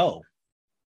they'll go.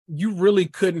 You really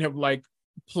couldn't have like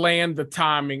planned the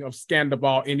timing of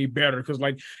Scandoval any better because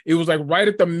like it was like right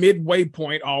at the midway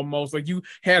point almost. Like you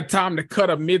had time to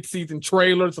cut a mid-season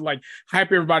trailer to like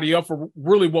hype everybody up for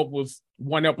really what was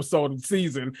one episode of the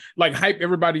season, like hype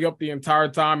everybody up the entire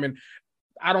time. And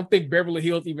I don't think Beverly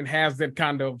Hills even has that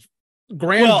kind of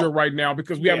grandeur right now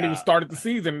because we haven't even started the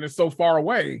season and it's so far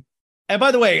away. And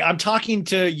by the way, I'm talking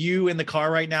to you in the car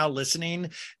right now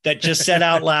listening that just said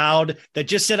out loud,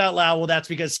 well, that's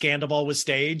because Scandoval was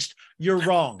staged. You're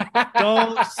wrong.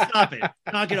 Don't stop it.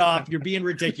 Knock it off. You're being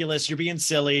ridiculous. You're being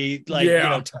silly. Like,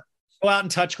 go out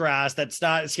and touch grass. That's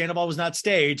not, Scandoval was not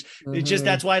staged. It's just,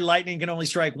 that's why lightning can only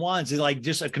strike once. It's like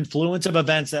just a confluence of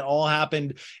events that all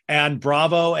happened, and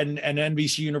Bravo and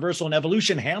NBC Universal and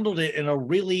Evolution handled it in a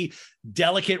really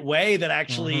delicate way that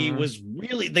actually was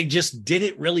really, they just did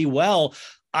it really well.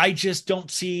 I just don't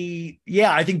see,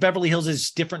 I think Beverly Hills is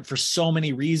different for so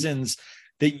many reasons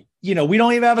that, we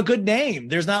don't even have a good name.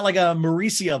 There's not like a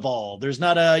Mauricio Vol. There's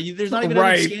not even a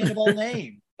Scandoval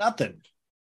name. Nothing.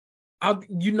 I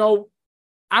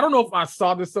don't know if I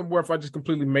saw this somewhere, if I just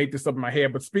completely made this up in my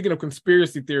head, but speaking of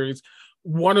conspiracy theories,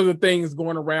 one of the things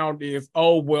going around is,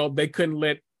 they couldn't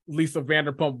let Lisa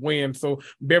Vanderpump win, so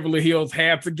Beverly Hills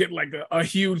had to get like a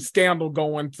huge scandal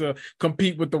going to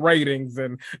compete with the ratings.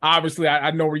 And obviously I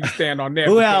know where you stand on that.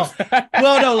 Well,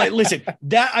 no, listen,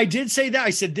 that I did say that. I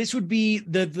said this would be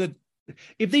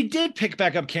if they did pick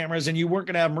back up cameras and you weren't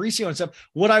going to have Mauricio and stuff,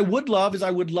 what I would love is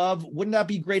wouldn't that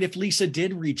be great if Lisa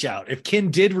did reach out, if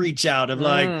Ken did reach out of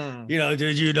like,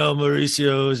 did you know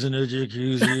Mauricio's in a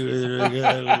jacuzzi?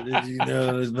 Did you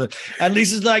know? And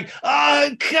Lisa's like,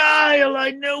 Kyle,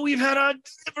 I know we've had our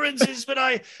differences, but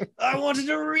I wanted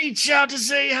to reach out to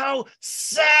say how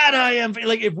sad I am.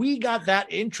 Like if we got that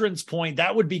entrance point,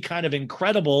 that would be kind of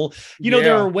incredible.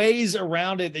 There are ways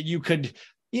around it that you could,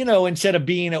 instead of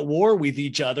being at war with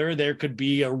each other, there could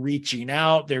be a reaching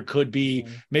out. There could be,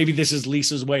 maybe this is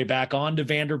Lisa's way back onto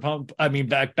Vanderpump. I mean,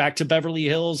 back to Beverly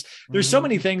Hills. There's so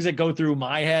many things that go through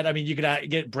my head. I mean, you could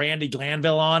get Brandy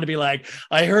Glanville on to be like,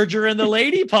 I heard you're in the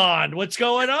lady pond. What's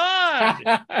going on?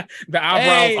 The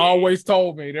eyebrows always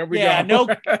told me. There we go. No,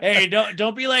 hey,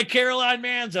 don't be like Caroline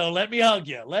Manzo. Let me hug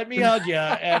you.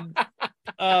 And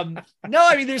no,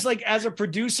 I mean, there's like, as a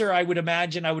producer, I would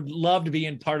imagine I would love to be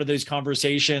in part of those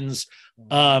conversations.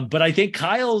 But I think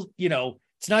Kyle,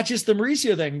 it's not just the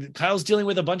Mauricio thing. Kyle's dealing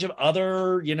with a bunch of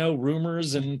other,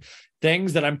 rumors and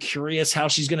things that I'm curious how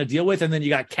she's going to deal with. And then you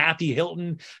got Kathy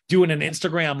Hilton doing an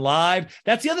Instagram live.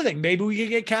 That's the other thing. Maybe we could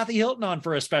get Kathy Hilton on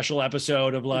for a special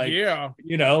episode of like,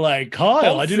 like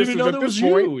Kyle, I didn't even know that was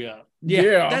you.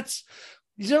 Yeah. That's,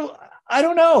 I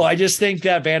don't know. I just think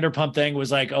that Vanderpump thing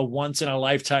was like a once in a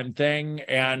lifetime thing.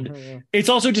 And it's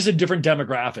also just a different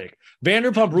demographic.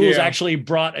 Vanderpump Rules actually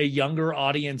brought a younger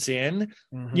audience in,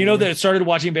 that started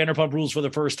watching Vanderpump Rules for the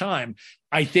first time.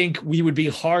 I think we would be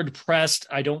hard pressed.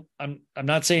 I'm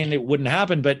not saying it wouldn't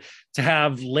happen, but to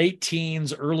have late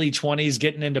teens, early 20s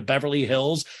getting into Beverly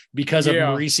Hills because of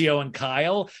Mauricio and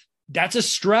Kyle, that's a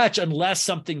stretch unless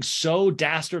something so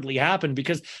dastardly happened,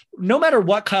 because no matter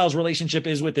what Kyle's relationship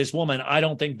is with this woman, I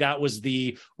don't think that was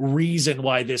the reason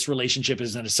why this relationship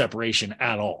is in a separation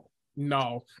at all.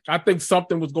 No, I think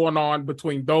something was going on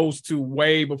between those two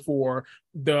way before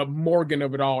the Morgan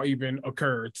of it all even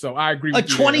occurred. So I agree with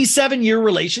you. A 27-year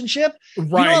relationship?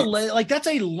 Right. Like that's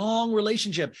a long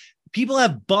relationship. People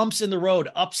have bumps in the road,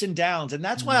 ups and downs. And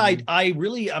that's why I'm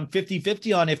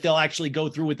 50-50 on if they'll actually go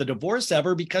through with the divorce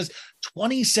ever, because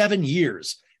 27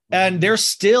 years and they're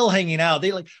still hanging out.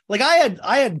 They I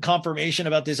had confirmation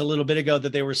about this a little bit ago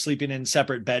that they were sleeping in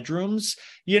separate bedrooms,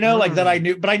 like that I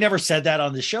knew, but I never said that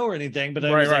on the show or anything, but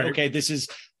I was like, okay, this is,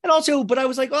 and also, but I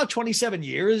was like, 27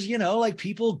 years, like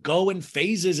people go in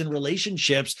phases in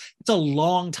relationships. It's a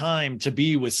long time to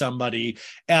be with somebody.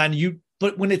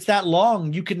 But when it's that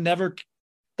long, you can never,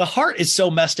 the heart is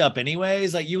so messed up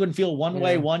anyways. Like you can feel one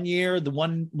way 1 year, the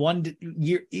one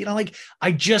year,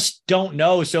 I just don't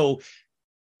know. So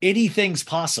anything's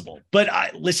possible.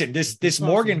 But listen, this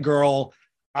Morgan girl,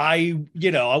 I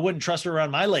wouldn't trust her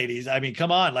around my ladies. I mean,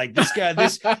 come on, like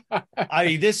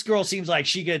this girl seems like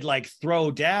she could like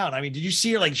throw down. I mean, did you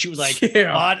see her? Like she was like, she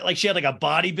had like a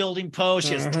bodybuilding pose.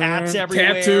 She has tats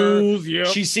everywhere. Tattoos. Yeah.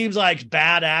 She seems like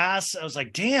badass. I was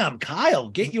like, damn, Kyle,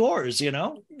 get yours,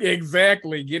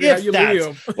 Exactly. Get it how you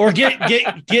live. Or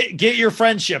get your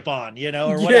friendship on,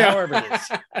 or whatever it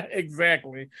is.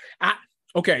 Exactly.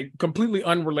 Okay, completely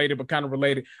unrelated, but kind of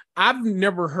related. I've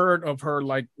never heard of her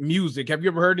like music. Have you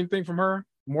ever heard anything from her,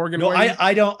 Morgan? No,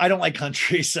 I don't like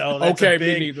country. So that's me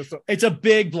neither. So. It's a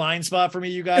big blind spot for me,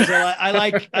 you guys. I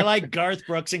like Garth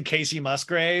Brooks and Casey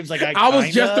Musgraves. Like I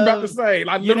was just about to say,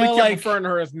 I literally kept referring to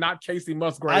her as not Casey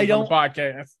Musgraves on the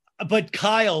podcast. But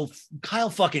Kyle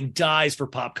fucking dies for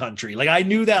pop country. Like I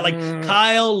knew that. Like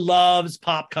Kyle loves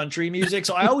pop country music,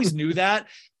 so I always knew that.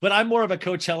 But I'm more of a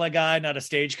Coachella guy, not a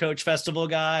Stagecoach Festival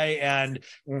guy. And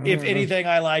if anything,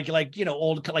 I like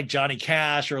old like Johnny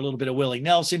Cash or a little bit of Willie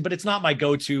Nelson, but it's not my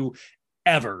go-to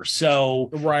ever. So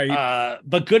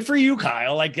but good for you,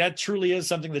 Kyle. Like that truly is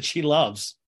something that she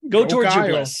loves. Go towards Kyle.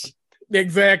 Your bliss.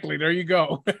 Exactly. There you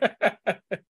go.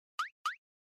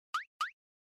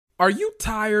 Are you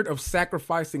tired of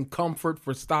sacrificing comfort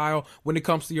for style when it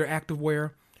comes to your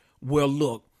activewear? Well,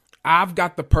 look, I've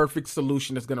got the perfect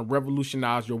solution that's going to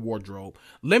revolutionize your wardrobe.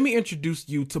 Let me introduce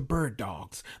you to Bird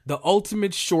Dogs, the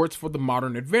ultimate shorts for the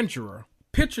modern adventurer.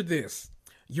 Picture this.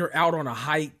 You're out on a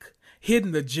hike,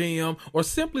 hitting the gym, or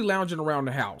simply lounging around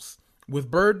the house. With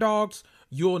Bird Dogs,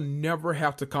 you'll never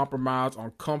have to compromise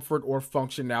on comfort or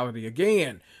functionality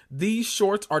again. These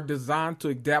shorts are designed to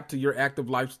adapt to your active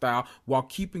lifestyle while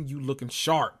keeping you looking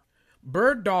sharp.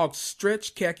 Bird Dog's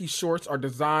stretch khaki shorts are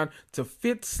designed to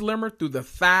fit slimmer through the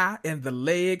thigh and the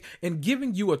leg and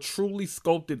giving you a truly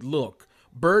sculpted look.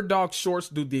 Bird Dog shorts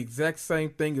do the exact same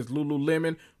thing as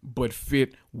Lululemon, but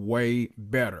fit way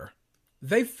better.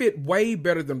 They fit way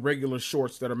better than regular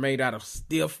shorts that are made out of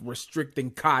stiff, restricting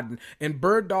cotton, and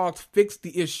Bird Dogs fixed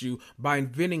the issue by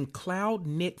inventing cloud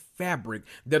knit fabric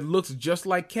that looks just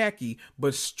like khaki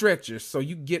but stretches so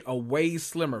you get a way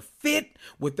slimmer fit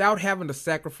without having to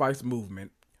sacrifice movement.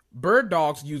 Bird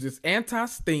Dogs uses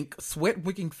anti-stink,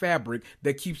 sweat-wicking fabric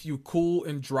that keeps you cool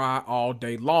and dry all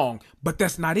day long, but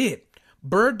that's not it.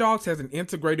 Bird Dogs has an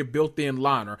integrated built-in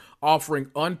liner,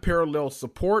 offering unparalleled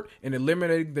support and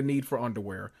eliminating the need for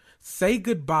underwear. Say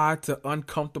goodbye to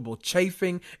uncomfortable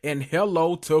chafing and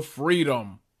hello to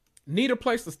freedom. Need a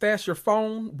place to stash your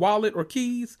phone, wallet, or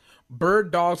keys?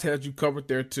 Bird Dogs has you covered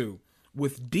there too.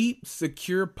 With deep,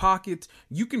 secure pockets,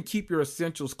 you can keep your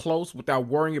essentials close without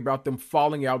worrying about them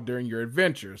falling out during your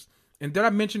adventures. And did I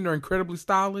mention they're incredibly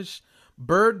stylish?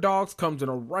 Bird Dogs comes in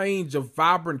a range of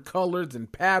vibrant colors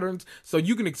and patterns so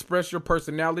you can express your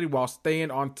personality while staying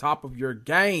on top of your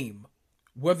game.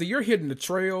 Whether you're hitting the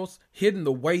trails, hitting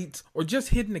the weights, or just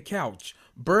hitting the couch,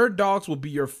 Bird Dogs will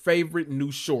be your favorite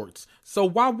new shorts. So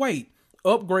why wait?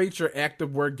 Upgrade your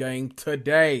activewear game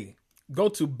today. Go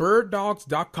to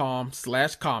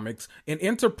birddogs.com/comics and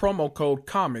enter promo code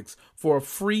COMICS for a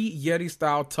free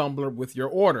Yeti-style tumbler with your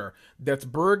order. That's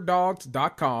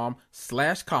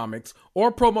birddogs.com/comics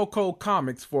or promo code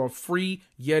COMICS for a free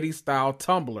Yeti-style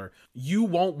tumbler. You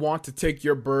won't want to take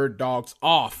your Bird Dogs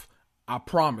off. I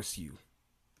promise you.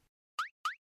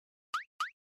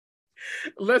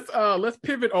 Let's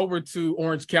pivot over to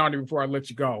Orange County before I let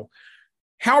you go.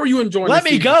 How are you enjoying? Let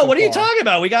me go. What are you talking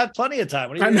about? We got plenty of time.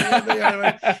 What are you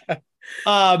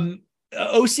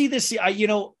OC this year? I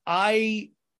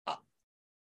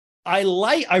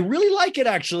really like it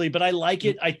actually, but I like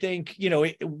it. I think,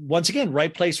 once again,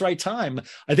 right place, right time.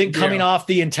 I think coming off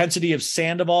the intensity of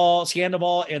Sandoval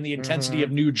and the intensity of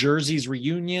New Jersey's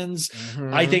reunions,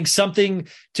 I think something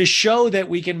to show that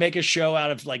we can make a show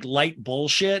out of like light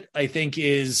bullshit, I think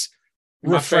is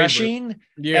refreshing.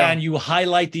 And you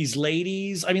highlight these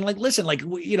ladies. I mean, like, listen, like,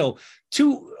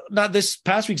 not this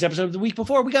past week's episode, the week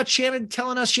before, we got Shannon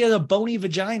telling us she had a bony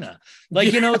vagina.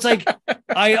 Like, it's like,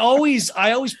 I always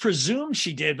presumed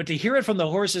she did, but to hear it from the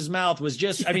horse's mouth was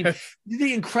just, I mean,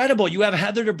 the incredible. You have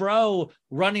Heather Dubrow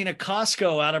running a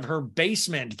Costco out of her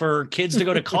basement for kids to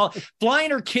go to college, flying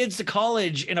her kids to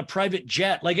college in a private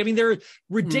jet. Like, I mean, they're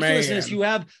ridiculousness. Man. You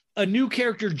have a new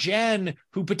character, Jen,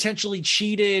 who potentially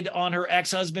cheated on her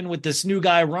ex-husband with this new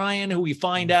guy, Ryan, who we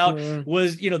find out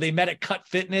was, they met at Cut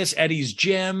Fitness, Eddie's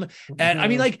gym. And I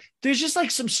mean, like, there's just like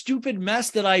some stupid mess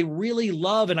that I really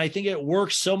love. And I think it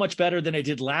works so much better than it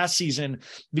did last season,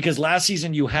 because last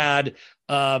season you had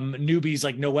newbies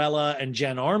like Noella and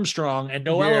Jen Armstrong, and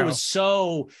Noella was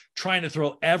so trying to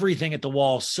throw everything at the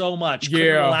wall so much,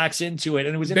 couldn't relax into it,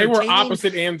 and it was they were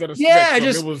opposite ends of the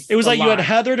spectrum. It was like you had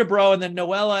Heather Dubrow and then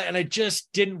Noella, and it just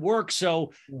didn't work.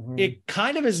 So it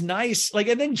kind of is nice, like,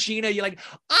 and then Gina, you're like,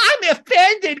 I'm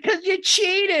offended because you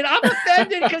cheated. I'm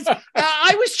offended because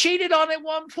I was cheated on at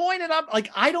one point, and I'm like,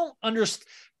 I don't understand.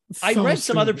 I read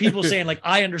some other people saying like,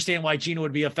 I understand why Gina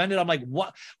would be offended. I'm like,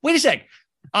 what? Wait a sec.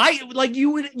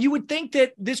 You would think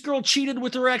that this girl cheated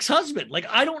with her ex-husband. Like,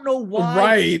 I don't know why.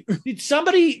 Right.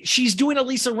 She's doing a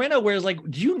Lisa Rinna where it's like,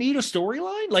 do you need a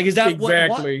storyline? Like, is that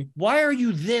exactly why are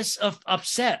you this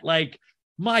upset? Like,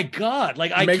 my God,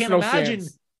 like, I can't imagine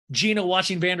sense. Gina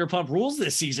watching Vanderpump Rules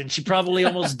this season. She probably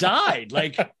almost died.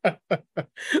 Like,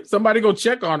 somebody go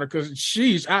check on her,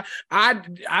 because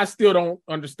I still don't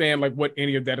understand like what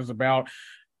any of that is about.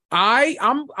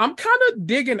 I'm kind of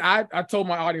digging. I told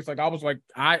my audience, like, I was like,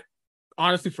 I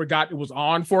honestly forgot it was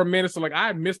on for a minute. So like, I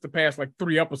had missed the past like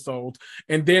 3 episodes.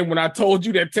 And then when I told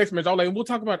you that text message, I was like, we'll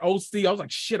talk about OC. I was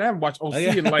like, shit, I haven't watched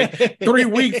OC in like 3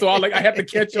 weeks. So I had to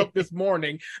catch up this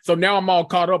morning. So now I'm all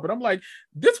caught up. And I'm like,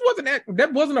 that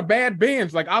wasn't a bad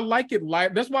binge. Like, I like it.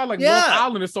 Like, that's why like North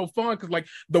Island is so fun. Cause like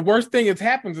the worst thing that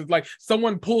happens is like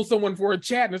someone pulls someone for a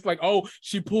chat, and it's like, oh,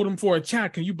 she pulled him for a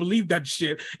chat. Can you believe that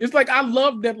shit? It's like, I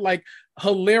love that like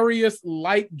hilarious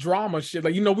light drama shit.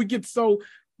 Like, we get so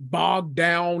bogged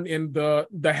down in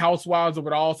the Housewives of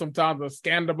it all, sometimes the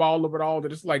scandal of it all,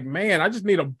 that it's like, man, I just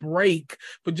need a break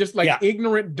for just like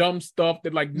ignorant, dumb stuff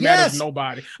that like matters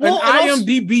nobody. An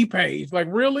IMDb page, like,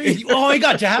 really? Oh my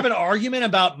God, to have an argument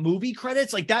about movie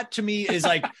credits, like that to me is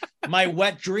like my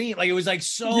wet dream. Like, it was like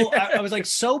so, I was like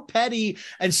so petty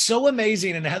and so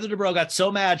amazing. And Heather Dubrow got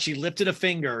so mad, she lifted a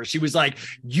finger. She was like,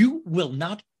 you will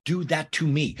not do that to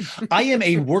me. I am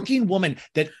a working woman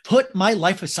that put my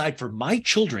life aside for my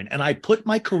children, and I put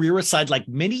my career aside like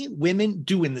many women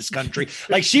do in this country.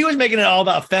 Like, she was making it all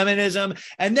about feminism.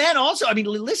 And then also, I mean,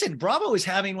 listen, Bravo is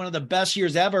having one of the best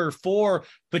years ever for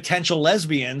potential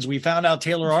lesbians. We found out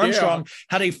Taylor Armstrong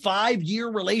had a 5-year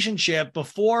relationship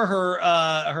before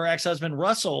her ex-husband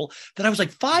Russell. That I was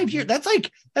like, 5 years.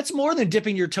 That's more than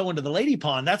dipping your toe into the lady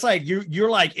pond. That's like you're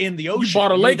like in the ocean. You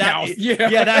bought a lake house.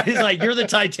 Yeah, that is like you're the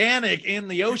Titanic in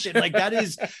the ocean. Like that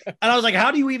is. And I was like,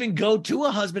 how do you even go to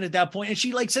a husband at that point? And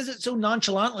she like says it so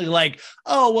nonchalantly, like,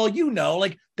 oh well,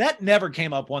 like that never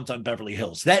came up once on Beverly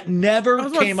Hills. That never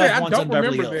came up once on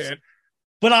Beverly Hills. That.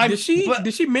 But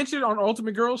did she mention on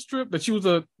Ultimate Girls Trip that she was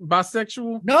a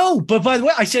bisexual? No, but by the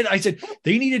way, I said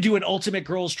they need to do an Ultimate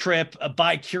Girls Trip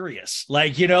bi curious,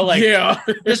 like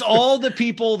there's all the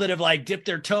people that have like dipped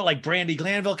their toe, like Brandi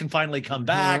Glanville can finally come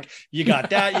back. You got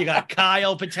that, you got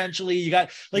Kyle potentially, you got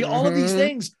like all of these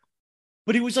things.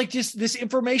 But it was like just this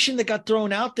information that got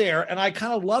thrown out there, and I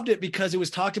kind of loved it because it was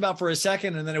talked about for a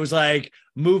second, and then it was like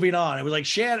moving on. It was like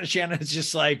Shannon is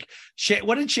just like,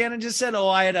 what did Shannon just said? Oh,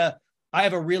 I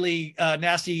have a really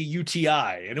nasty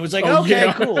UTI. And it was like,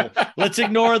 okay, cool. Let's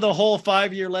ignore the whole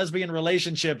 5-year lesbian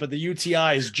relationship, but the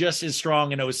UTI is just as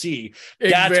strong in OC.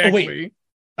 Exactly.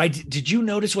 Did you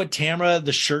notice what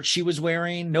the shirt she was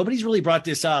wearing? Nobody's really brought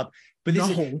this up, but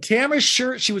Tamara's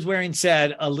shirt she was wearing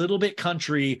said a little bit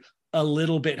country, a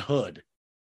little bit hood.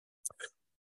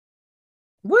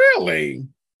 Really?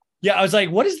 Yeah, I was like,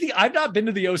 what is I've not been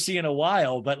to the OC in a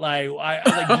while, but like,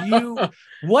 you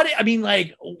got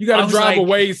to drive a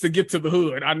ways to get to the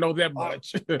hood. I know that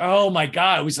much. Oh my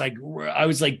God. I was like,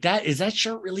 is that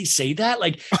shirt really say that?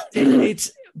 Like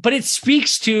but it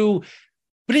speaks to,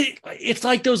 but it's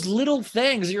like those little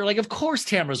things. You're like, of course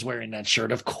Tamara's wearing that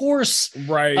shirt. Of course.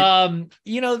 Right.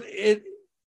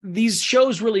 These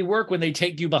shows really work when they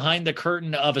take you behind the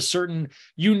curtain of a certain,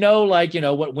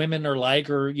 what women are like,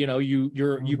 or,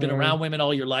 you've been around women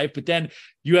all your life, but then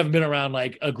you haven't been around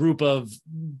like a group of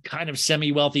kind of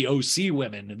semi-wealthy OC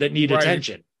women that need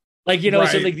attention. Like,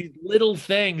 so like these little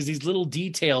things, these little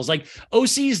details, like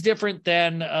OC is different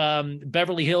than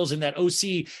Beverly Hills in that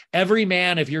OC, every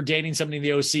man, if you're dating somebody in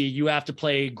the OC, you have to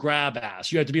play grab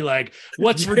ass. You have to be like,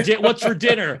 what's for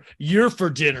dinner? You're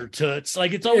for dinner, toots.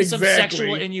 Like it's always some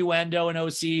sexual innuendo in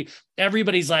OC.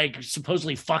 Everybody's like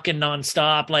supposedly fucking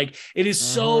nonstop. Like it is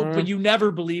so, but you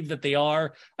never believe that they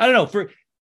are. I don't know.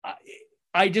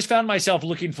 I just found myself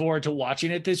looking forward to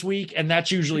watching it this week. And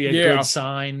that's usually a good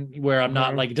sign where I'm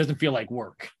not like, it doesn't feel like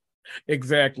work.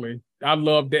 Exactly. I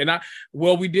loved it. And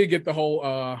we did get the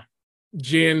whole,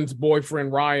 Jen's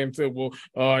boyfriend Ryan said, well,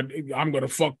 I'm going to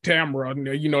fuck Tamara,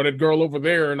 that girl over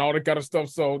there and all that kind of stuff.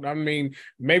 So, I mean,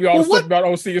 maybe all the stuff about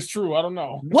OC is true. I don't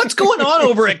know. What's going on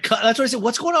over at Cut? That's what I said.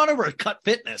 What's going on over at Cut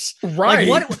Fitness? Right.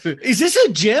 Like, what is this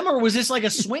a gym or was this like a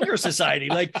swinger society?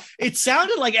 Like it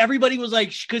sounded like everybody was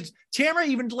like, because Tamara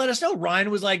even let us know Ryan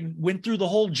was like, went through the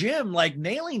whole gym, like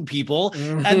nailing people.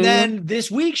 And then this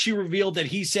week she revealed that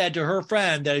he said to her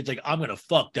friend that it's like, I'm going to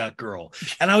fuck that girl.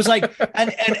 And I was like,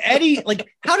 and Eddie, like,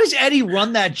 how does Eddie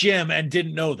run that gym and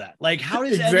didn't know that? Like, how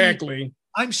does Eddie?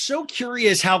 I'm so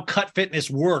curious how Cut Fitness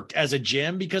worked as a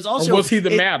gym, because also or was he the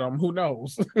madam? Who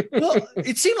knows? Well,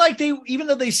 it seemed like even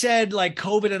though they said like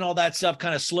COVID and all that stuff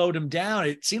kind of slowed him down,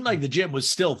 it seemed like the gym was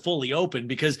still fully open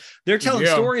because they're telling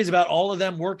stories about all of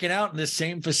them working out in the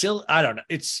same facility. I don't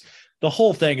know. The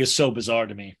whole thing is so bizarre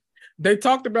to me. They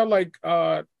talked about like,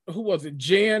 who was it?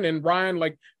 Jen and Ryan,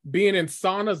 like being in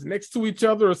saunas next to each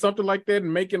other or something like that,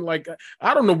 and making like,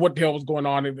 I don't know what the hell was going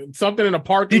on. Something in a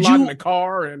parking lot in the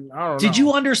car, and I don't know. Did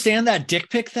you understand that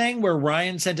dick pic thing where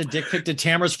Ryan sent a dick pic to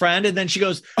Tamara's friend, and then she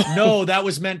goes, "No, that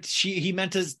was meant. He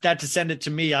meant to send it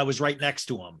to me. I was right next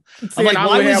to him." I'm like,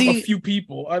 why was he? A few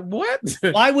people. What?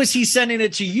 Why was he sending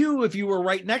it to you if you were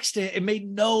right next to him? It made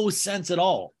no sense at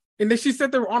all. And then she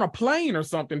said they were on a plane or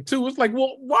something too. It's like,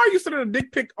 well, why are you sending a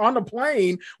dick pic on a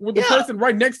plane where the person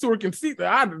right next to her can see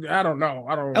that? I don't know.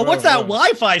 And what's that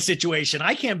Wi-Fi situation?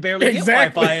 I can't barely get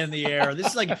Wi-Fi in the air. This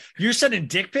is like, you're sending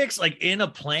dick pics like in a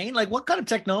plane? Like what kind of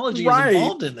technology is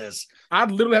involved in this? I'd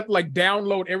literally have to like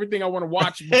download everything I want to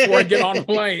watch before I get on the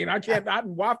plane. I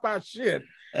Wi-Fi shit.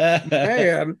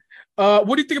 Man.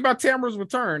 What do you think about Tamara's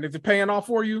return? Is it paying off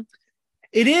for you?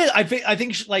 It is. I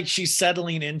think like she's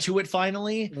settling into it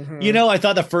finally. I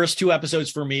thought the first 2 episodes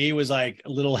for me was like a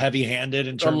little heavy-handed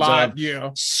in terms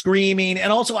of screaming. And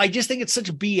also I just think it's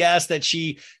such BS that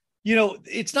she,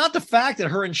 it's not the fact that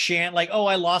her and Shan, like, oh,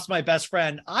 I lost my best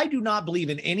friend. I do not believe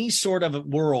in any sort of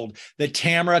world that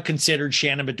Tamara considered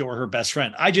Shannon Bedore her best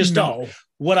friend. I just don't.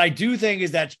 What I do think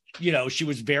is that, she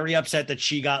was very upset that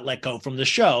she got let go from the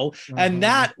show. And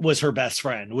that was her best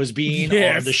friend, was being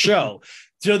on the show.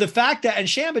 So the fact that, and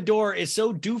Shannon Bedore is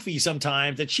so doofy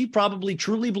sometimes that she probably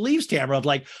truly believes Tamara of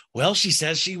like, well, she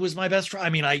says she was my best friend. I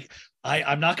mean,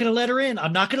 I'm not going to let her in.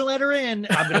 I'm not going to let her in.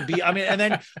 And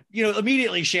then,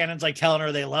 immediately Shannon's like telling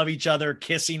her they love each other,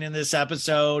 kissing in this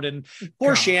episode. And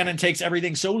poor Shannon takes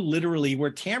everything so literally,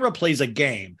 where Tamra plays a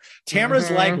game.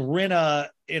 Tamra's like Rinna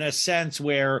in a sense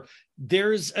where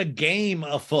there's a game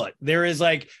afoot. There is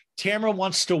like, Tamra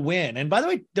wants to win. And by the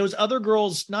way, those other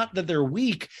girls, not that they're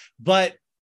weak, but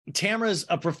Tamra's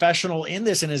a professional in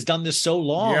this and has done this so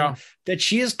long that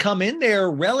she has come in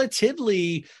there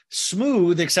relatively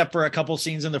smooth, except for a couple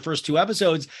scenes in the first 2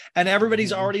 episodes. And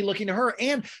everybody's already looking to her.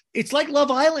 And it's like Love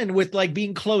Island with like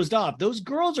being closed off. Those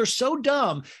girls are so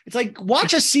dumb. It's like,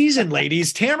 watch a season,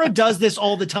 ladies. Tamra does this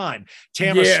all the time.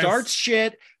 Tamra starts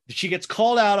shit. She gets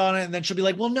called out on it, and then she'll be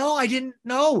like, well, no, I didn't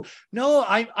know. No,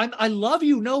 I love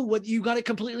you. No, what, you got it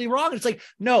completely wrong. It's like,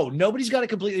 no, nobody's got it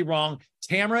completely wrong.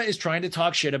 Tamra is trying to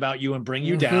talk shit about you and bring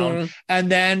you down.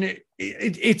 And then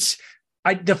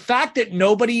the fact that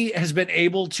nobody has been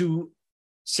able to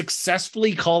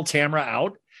successfully call Tamra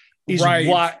out is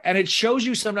why, and it shows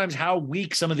you sometimes how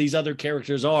weak some of these other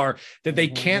characters are, that they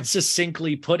can't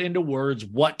succinctly put into words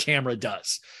what Tamra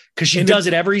does, because she does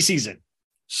it every season.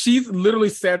 She's literally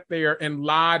sat there and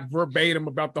lied verbatim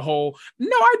about the whole.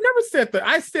 No, I never said that.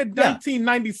 I said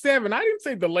 1997. I didn't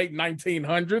say the late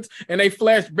 1900s. And they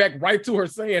flashed back right to her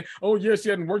saying, oh, yeah, she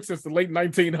hadn't worked since the late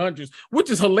 1900s, which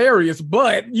is hilarious.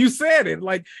 But you said it.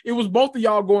 Like, it was both of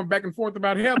y'all going back and forth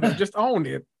about Heather. Just owned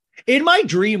it. In my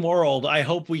dream world, I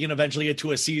hope we can eventually get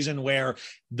to a season where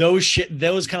those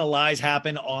kind of lies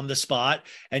happen on the spot,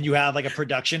 and you have like a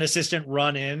production assistant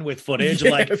run in with footage of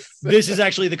like, this is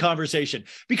actually the conversation.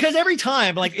 Because every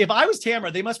time, like, if I was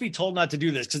Tamra, they must be told not to do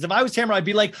this. Because if I was Tamra, I'd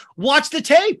be like, watch the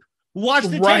tape. Watch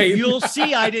the tape. You'll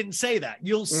see I didn't say that.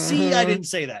 You'll see I didn't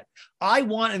say that. I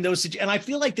want in those situations, and I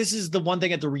feel like this is the one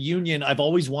thing at the reunion I've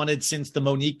always wanted since the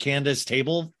Monique Candace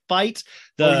table fight.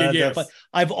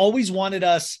 I've always wanted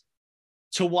us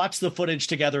to watch the footage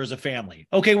together as a family.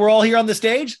 Okay, we're all here on the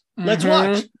stage. Let's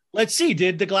watch. Let's see.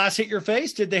 Did the glass hit your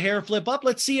face? Did the hair flip up?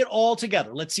 Let's see it all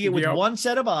together. Let's see it with one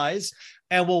set of eyes,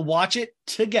 and we'll watch it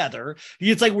together.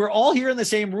 It's like, we're all here in the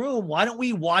same room. Why don't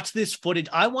we watch this footage?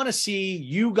 I want to see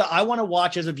you. I want to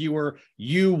watch, as a viewer,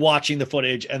 you watching the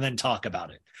footage and then talk about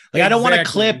it. Like, I don't want to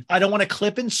clip. I don't want a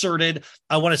clip inserted.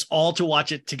 I want us all to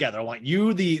watch it together. I want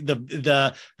you,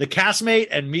 the castmate,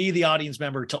 and me, the audience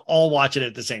member, to all watch it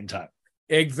at the same time.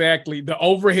 Exactly. The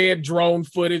overhead drone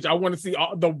footage. I want to see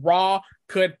all the raw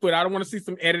cut foot. I don't want to see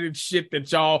some edited shit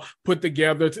that y'all put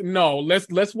together. No,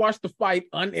 let's watch the fight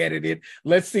unedited.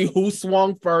 Let's see who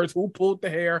swung first, who pulled the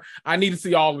hair. I need to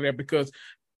see all of that, because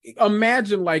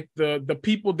imagine like the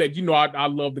people that, I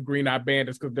love the Green Eye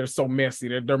Bandits because they're so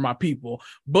messy. They're my people.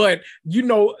 But,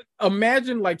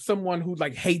 imagine like someone who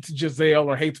like hates Giselle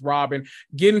or hates Robin,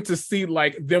 getting to see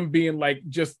like them being like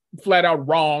just flat out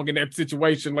wrong in that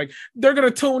situation. Like, they're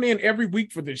going to tune in every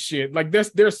week for this shit. Like, that's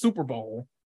their Super Bowl.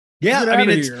 Yeah. I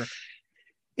mean,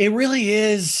 it really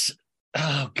is.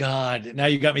 Oh God. Now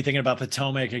you got me thinking about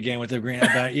Potomac again with the Green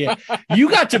Eye. Yeah. You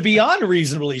got to be on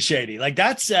Reasonably Shady. Like,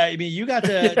 that's, you got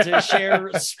to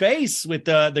share space with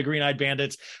the Green Eyed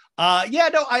Bandits. I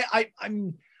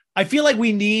feel like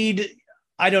we need,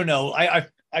 I don't know.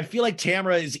 I feel like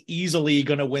Tamra is easily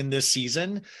going to win this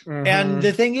season. And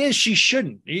the thing is,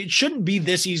 it shouldn't be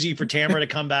this easy for Tamra to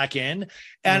come back in.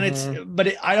 And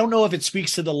I don't know if it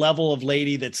speaks to the level of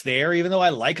lady that's there, even though I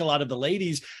like a lot of the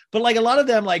ladies, but like a lot of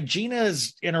them, like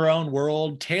Gina's in her own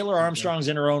world. Taylor Armstrong's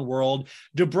in her own world.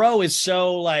 Dubrow is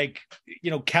so like,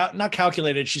 not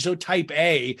calculated. She's so type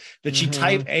A that she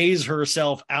type A's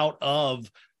herself out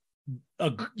of a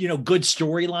good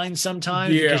storyline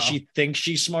sometimes, because she thinks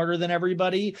she's smarter than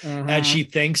everybody, and she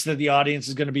thinks that the audience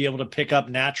is going to be able to pick up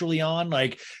naturally on,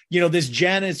 like, this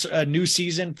Jen is a new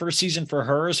season, first season for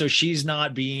her, so she's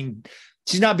not being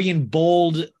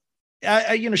bold.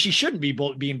 She shouldn't be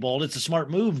being bold. It's a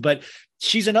smart move, but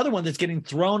she's another one that's getting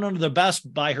thrown under the bus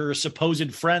by her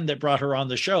supposed friend that brought her on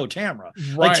the show, Tamra.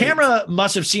 Like, Tamra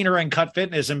must have seen her in Cut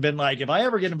Fitness and been like, if I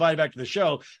ever get invited back to the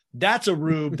show, that's a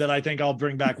rube that I think I'll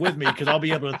bring back with me, because I'll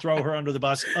be able to throw her under the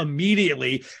bus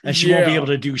immediately, and she won't be able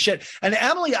to do shit. And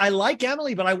Emily, I like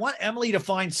Emily, but I want Emily to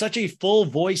find such a full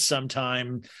voice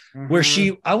sometime where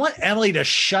I want Emily to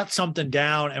shut something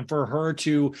down, and for her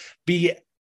to be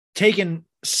taken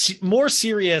more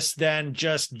serious than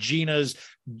just Gina's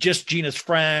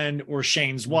friend, or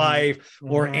Shane's wife,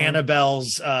 or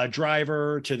Annabelle's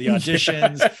driver to the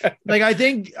auditions. Like, I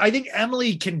think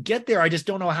Emily can get there. I just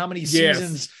don't know how many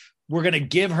seasons we're going to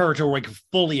give her to like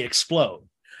fully explode.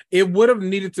 It would have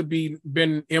needed to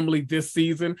been Emily this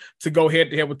season to go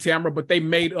head to head with Tamara, but they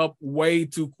made up way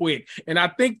too quick. And I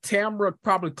think Tamara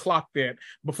probably clocked that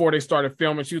before they started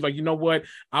filming. She was like, you know what?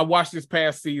 I watched this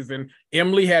past season.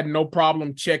 Emily had no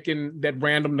problem checking that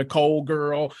random Nicole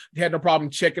girl. Had no problem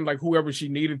checking like whoever she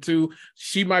needed to.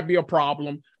 She might be a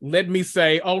problem. Let me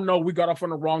say, oh no, we got off on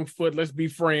the wrong foot. Let's be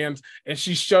friends. And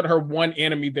she shut her one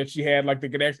enemy that she had, like they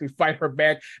could actually fight her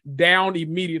back, down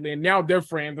immediately. And now they're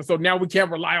friends. And so now we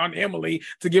can't rely on Emily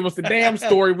to give us the damn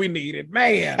story we needed.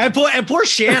 Man. And poor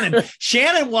Shannon.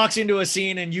 Shannon walks into a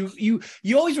scene, and you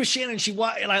always with Shannon,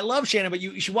 and I love Shannon, but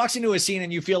she walks into a scene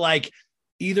and you feel like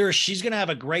either she's going to have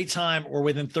a great time or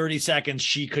within 30 seconds,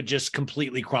 she could just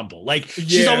completely crumble. Like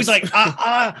she's always like,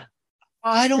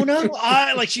 I don't know.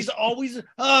 Like she's always like,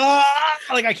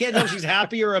 I can't tell if she's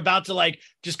happy or about to like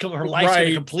just come, her life's going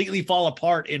to completely fall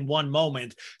apart in one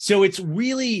moment. So it's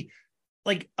really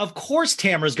like, of course,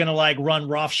 Tamara's going to like run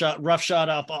roughshod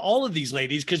up all of these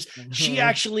ladies, because she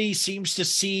actually seems to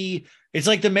see. It's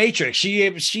like the Matrix.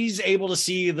 She's able to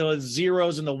see the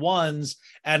zeros and the ones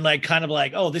and like kind of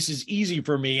like, oh, this is easy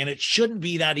for me, and it shouldn't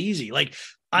be that easy. Like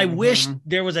I wish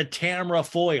there was a Tamara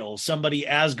foil, somebody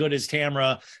as good as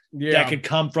Tamara that could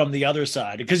come from the other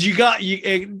side. Because you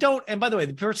don't. And by the way,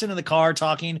 the person in the car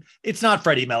talking, it's not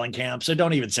Freddie Mellencamp, so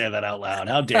don't even say that out loud.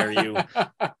 How dare you?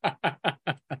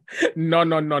 No.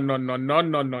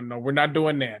 We're not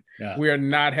doing that. Yeah. We are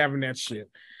not having that shit.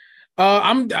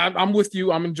 I'm with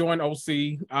you. I'm enjoying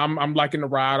OC. I'm liking the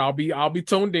ride. I'll be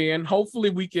tuned in. Hopefully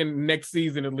we can next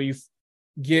season at least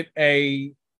get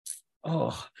a.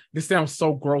 Oh, this sounds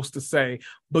so gross to say,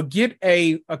 but get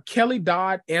a Kelly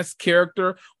Dodd-esque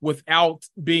character without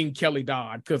being Kelly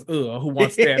Dodd, because who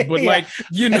wants that? But like,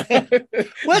 you know,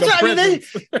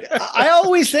 I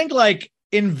always think like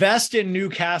invest in new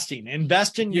casting,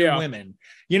 invest in new women.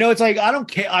 You know, it's like I don't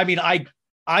care. I mean, I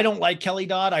don't like Kelly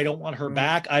Dodd. I don't want her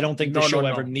back. I don't think the show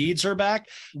ever needs her back.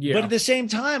 Yeah. But at the same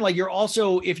time, like you're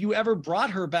also, if you ever brought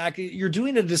her back, you're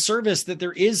doing a disservice that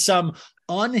there is some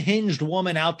unhinged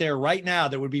woman out there right now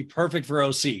that would be perfect for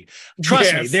OC.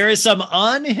 Trust me, there is some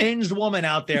unhinged woman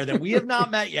out there that we have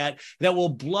not met yet that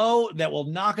will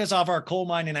knock us off our coal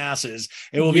mining asses.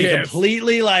 It will be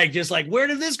completely like, just like, where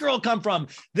did this girl come from?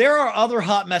 There are other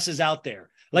hot messes out there.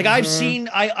 Like I've seen,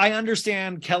 I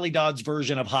understand Kelly Dodd's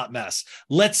version of hot mess.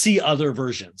 Let's see other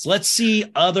versions. Let's see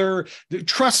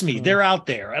trust me, they're out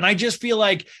there. And I just feel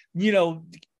like, you know,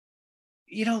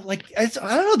 like, I don't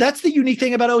know. That's the unique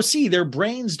thing about OC. Their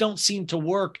brains don't seem to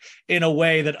work in a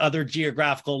way that other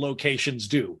geographical locations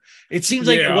do. It seems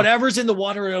like whatever's in the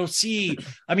water at OC,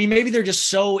 I mean, maybe they're just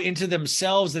so into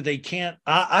themselves that they can't,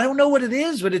 I don't know what it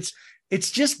is, but it's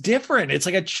just different. It's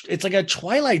like a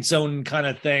Twilight Zone kind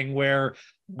of thing where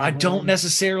I don't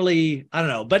necessarily, I don't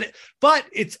know, but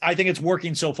I think it's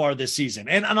working so far this season.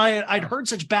 And I'd heard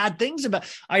such bad things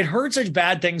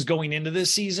going into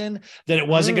this season that it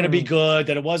wasn't going to be good,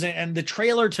 that it wasn't. And the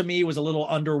trailer to me was a little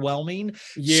underwhelming.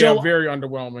 Yeah, so very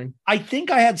underwhelming. I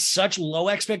think I had such low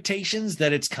expectations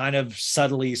that it's kind of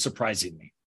subtly surprising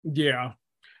me. Yeah.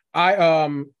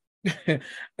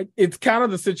 It's kind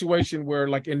of the situation where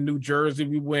like in New Jersey,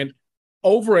 we went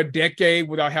over a decade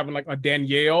without having like a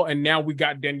Danielle, and now we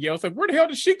got Danielle. It's like, where the hell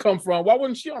did she come from? Why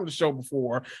wasn't she on the show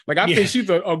before? Like, I think she's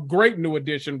a great new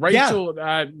addition. Rachel,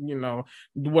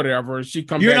 whatever. She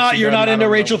comes. You're not into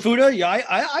Rachel Fuda? Yeah,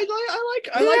 I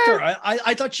liked her.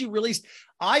 I thought she really.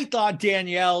 I thought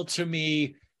Danielle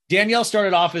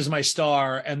started off as my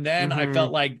star, and then I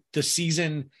felt like the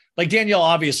season. Like Danielle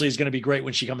obviously is going to be great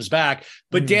when she comes back,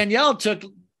 but Danielle took.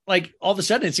 Like all of a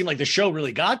sudden it seemed like the show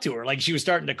really got to her. Like she was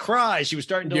starting to cry. She was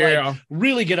starting to like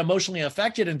really get emotionally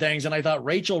affected and things. And I thought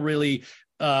Rachel really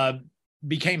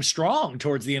became strong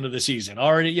towards the end of the season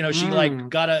already. You know, she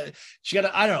got a,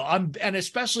 I don't know.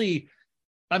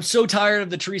 I'm so tired of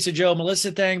the Teresa Joe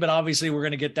Melissa thing, but obviously we're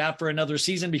going to get that for another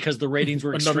season because the ratings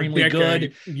were extremely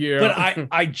good. Yeah. But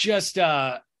I just,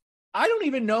 I don't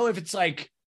even know if it's like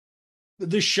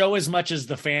the show as much as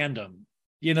the fandom.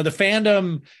 You know, the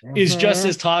fandom is just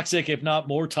as toxic, if not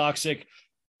more toxic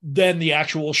than the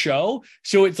actual show.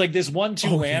 So it's like this 1-2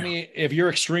 whammy. If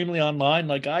you're extremely online,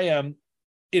 like I am,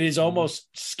 it is almost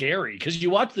scary because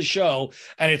you watch the show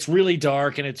and it's really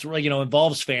dark and it's really,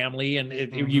 involves family. And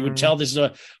you would tell this is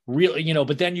a real,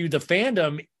 but then the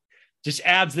fandom just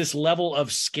adds this level of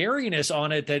scariness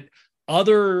on it that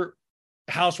other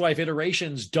housewife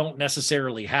iterations don't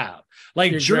necessarily have.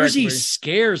 Like Jersey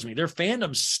scares me. Their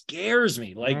fandom scares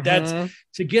me. Like that's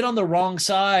to get on the wrong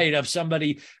side of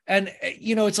somebody. And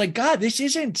it's like, God, this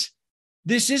isn't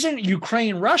this isn't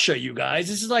Ukraine, Russia, you guys.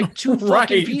 This is like two Right.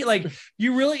 fucking people. Like,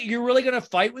 you're really going to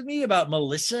fight with me about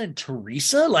Melissa and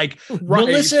Teresa? Like, Right.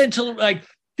 Melissa and like,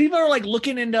 people are like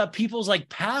looking into people's like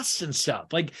pasts and stuff.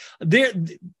 Like,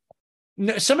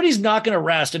 somebody's not going to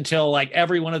rest until like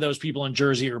every one of those people in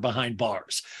Jersey are behind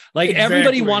bars. Like,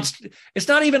 everybody wants, it's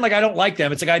not even like, I don't like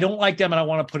them. It's like, I don't like them and I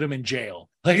want to put them in jail.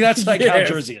 Like, that's like how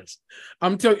Jersey is.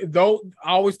 I'm telling you, though,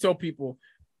 I always tell people,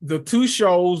 the two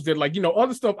shows that, like,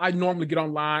 other stuff I normally get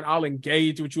online, I'll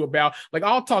engage with you about. Like,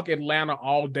 I'll talk Atlanta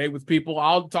all day with people.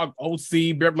 I'll talk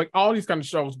OC, like all these kind of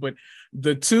shows. But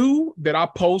the two that I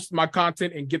post my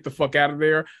content and get the fuck out of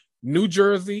there, New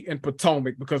Jersey and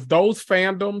Potomac, because those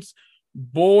fandoms,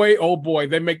 boy, oh boy,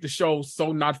 they make the show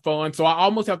so not fun. So I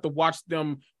almost have to watch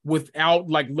them without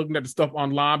like looking at the stuff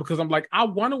online, because I'm like, I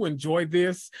want to enjoy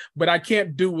this, but I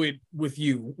can't do it with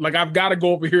you. Like, I've got to go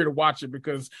over here to watch it,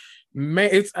 because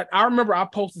man, I remember I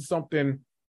posted something.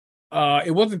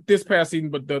 It wasn't this past season,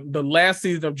 but the last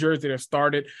season of Jersey that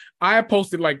started, I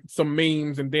posted like some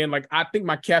memes, and then like I think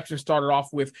my caption started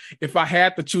off with, if I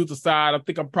had to choose a side, I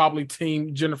think I'm probably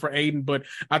team Jennifer Aiden, but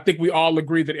I think we all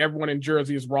agree that everyone in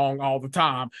Jersey is wrong all the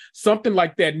time. Something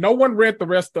like that. No one read the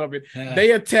rest of it. Yeah.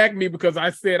 They attacked me because I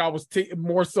said I was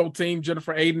more so team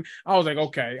Jennifer Aiden. I was like,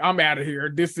 okay, I'm out of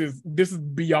here. This is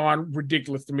beyond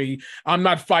ridiculous to me. I'm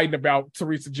not fighting about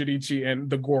Teresa Giudice and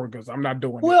the Gorgas. I'm not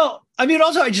doing it. Well, I mean,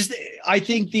 also, I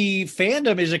think the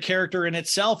fandom is a character in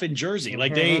itself in Jersey.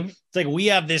 Like, it's like, we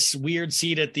have this weird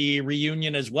seat at the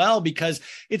reunion as well, because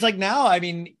it's like, now, I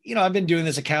mean, I've been doing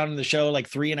this account in the show like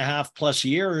 3.5+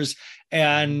 years,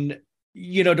 and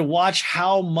to watch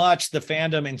how much the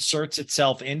fandom inserts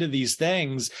itself into these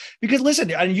things, because listen,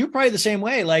 and you're probably the same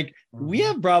way. Like, we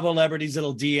have Bravo celebrities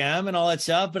that'll DM and all that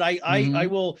stuff, but I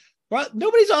will.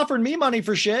 Nobody's offering me money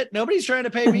for shit. Nobody's trying to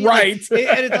pay me. Right. Like,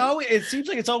 and it seems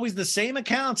like it's always the same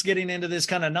accounts getting into this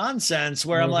kind of nonsense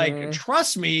where I'm like,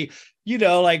 trust me,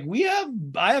 like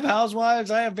I have Housewives,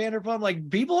 I have Vanderpump. Like,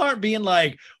 people aren't being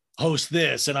like, host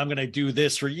this and I'm going to do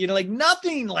this for, like,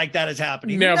 nothing like that is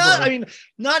happening. Never.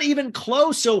 Not even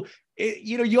close. So,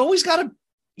 you always got to,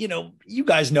 you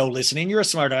guys know, listening, you're a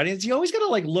smart audience. You always got to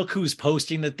like look who's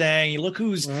posting the thing. You look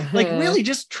who's like, really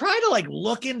just try to like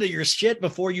look into your shit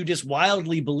before you just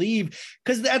wildly believe.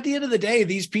 Because at the end of the day,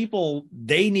 these people,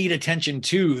 they need attention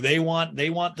too. They want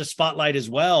the spotlight as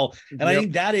well. And I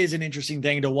think that is an interesting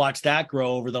thing to watch that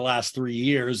grow over the last 3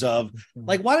 years of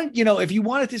like, why don't, if you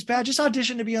want it this bad, just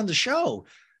audition to be on the show.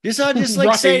 Just like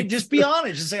right. Say, just be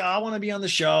honest. Just say, I want to be on the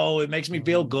show. It makes me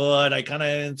feel good. I kind of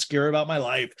insecure about my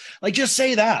life. Like, just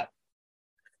say that.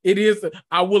 It is.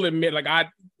 I will admit, like,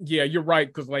 you're right.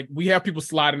 Because like, we have people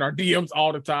slide in our DMs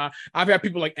all the time. I've had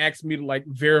people like ask me to like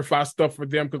verify stuff for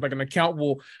them, because like an account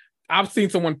I've seen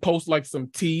someone post like some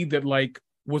tea that like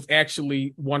was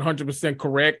actually 100%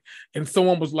 correct, and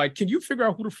someone was like, can you figure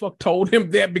out who the fuck told him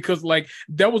that? Because like,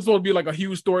 that was supposed to be like a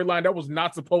huge storyline that was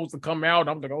not supposed to come out.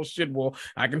 I'm like, oh shit, well,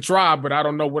 I can try, but I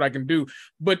don't know what I can do.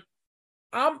 But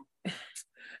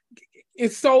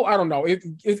it's so, I don't know,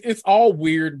 it's all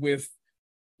weird with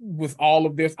all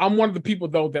of this. I'm one of the people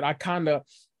though that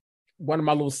one of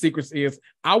my little secrets is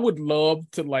I would love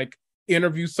to like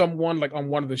interview someone like on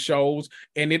one of the shows,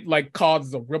 and it like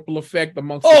causes a ripple effect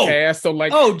amongst the cast. So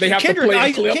like, they have Kendrick, to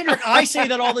play a clip. Kendrick, I say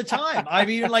that all the time. I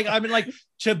mean, like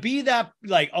to be that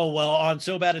like, oh well, on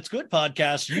So Bad It's Good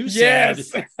podcast, you said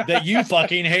that you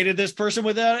fucking hated this person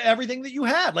with everything that you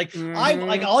had. Like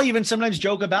I'll even sometimes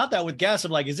joke about that with guests.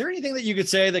 I'm like, is there anything that you could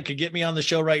say that could get me on the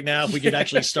show right now if we could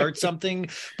actually start something?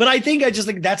 But I just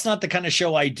think that's not the kind of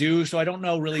show I do, so I don't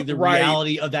know really the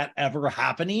reality of that ever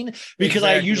happening, because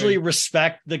I usually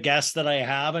respect the guests that I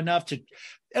have enough to.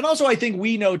 And also, I think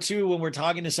we know too, when we're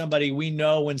talking to somebody, we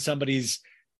know when somebody's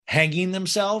hanging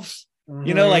themselves.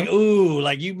 Like, ooh,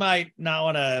 like you might not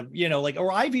want to, like,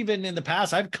 or I've even in the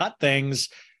past, I've cut things,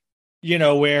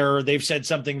 where they've said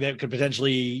something that could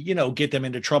potentially, get them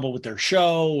into trouble with their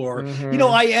show, or,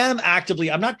 I am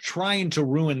I'm not trying to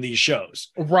ruin these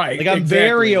shows. Right. Like, I'm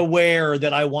very aware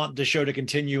that I want the show to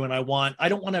continue, and I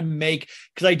don't want to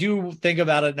because I do think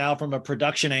about it now from a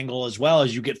production angle as well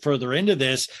as you get further into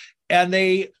this. And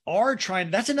they are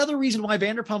trying, that's another reason why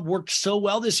Vanderpump worked so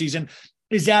well this season,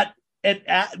 is that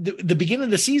at the beginning of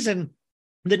the season,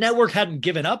 the network hadn't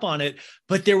given up on it,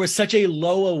 but there was such a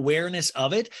low awareness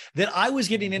of it that I was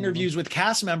getting interviews with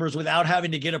cast members without having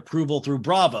to get approval through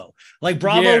Bravo. Like,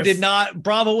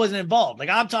 Bravo wasn't involved. Like,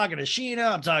 I'm talking to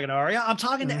Sheena, I'm talking to Aria, I'm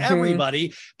talking to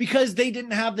everybody, because they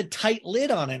didn't have the tight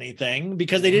lid on anything,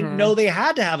 because they didn't know they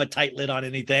had to have a tight lid on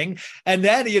anything. And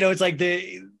then, it's like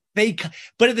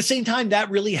but at the same time, that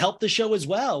really helped the show as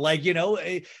well. Like,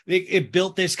 it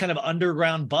built this kind of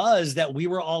underground buzz that we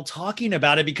were all talking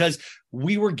about it because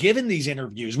we were given these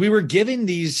interviews. We were given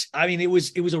these. I mean, it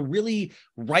was a really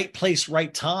right place,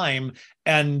 right time,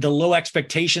 and the low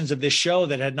expectations of this show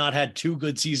that had not had 2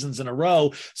 good seasons in a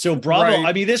row. So bravo. Right.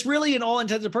 I mean, this really, in all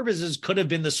intents and purposes, could have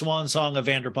been the swan song of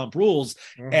Vanderpump Rules.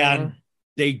 And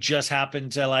they just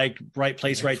happened to like right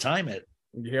place, right time it.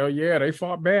 Hell yeah, they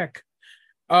fought back.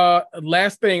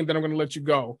 Last thing, then I'm going to let you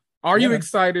go. Are you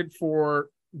excited for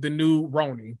the new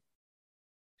Roni?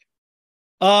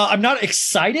 I'm not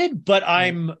excited, but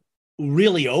I'm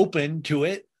really open to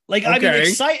it. Like, I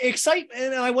mean, excitement,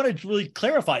 and I want to really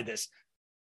clarify this.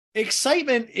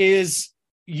 Excitement is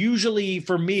usually,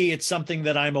 for me, it's something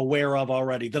that I'm aware of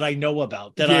already, that I know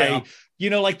about, that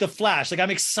like The Flash. Like,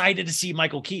 I'm excited to see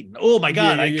Michael Keaton. Oh my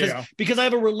God. Because I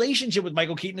have a relationship with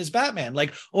Michael Keaton as Batman.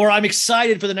 Like, or I'm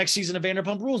excited for the next season of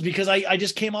Vanderpump Rules because I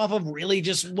just came off of really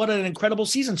just what an incredible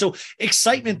season. So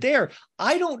excitement there.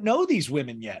 I don't know these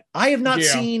women yet. I have not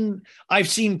seen, I've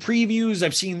seen previews.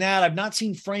 I've seen that. I've not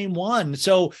seen frame one.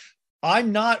 So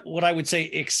I'm not what I would say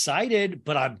excited,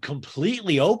 but I'm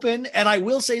completely open. And I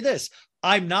will say this.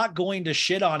 I'm not going to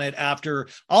shit on it after.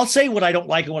 I'll say what I don't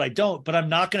like and what I don't, but I'm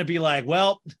not going to be like,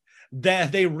 well,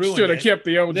 that they ruined Should have kept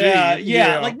the OG.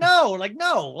 Yeah. Like, no.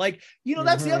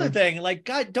 That's the other thing. Like,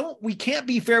 God, we can't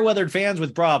be fair weathered fans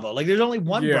with Bravo. Like, there's only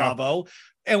one Bravo,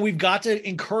 and we've got to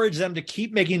encourage them to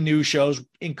keep making new shows,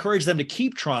 encourage them to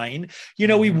keep trying.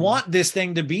 We want this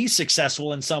thing to be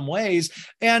successful in some ways.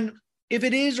 And if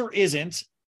it is or isn't,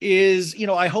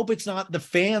 I hope it's not the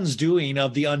fans doing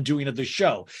of the undoing of the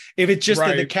show. If it's just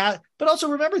the cat, but also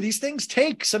remember, these things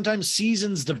take sometimes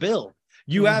seasons to build.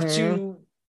 You have to,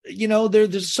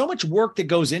 there's so much work that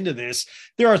goes into this.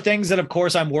 There are things that, of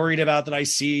course, I'm worried about that I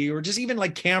see, or just even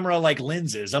like camera, like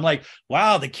lenses. I'm like,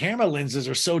 wow, the camera lenses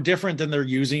are so different than they're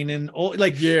using. So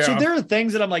there are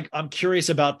things that I'm like, I'm curious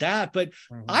about that, but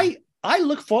I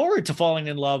look forward to falling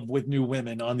in love with new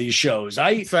women on these shows.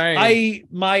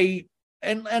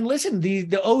 And listen,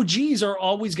 the OGs are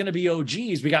always going to be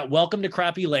OGs. We got Welcome to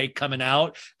Crappy Lake coming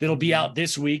out. That'll be out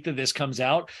this week that this comes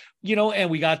out, and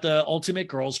we got the Ultimate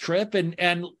Girls Trip.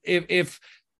 And if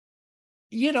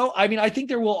I think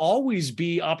there will always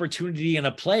be opportunity and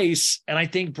a place. And I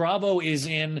think Bravo is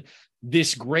in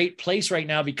this great place right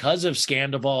now because of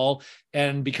Scandival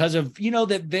and because of,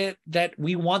 that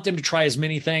we want them to try as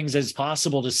many things as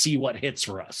possible to see what hits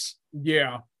for us.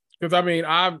 Yeah.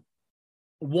 Because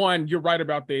you're right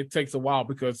about that. It takes a while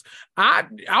because I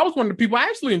was one of the people. I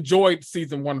actually enjoyed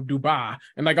season 1 of Dubai,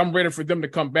 and like I'm ready for them to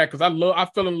come back because I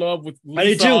fell in love with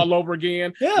Lisa all over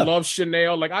again. Yeah, love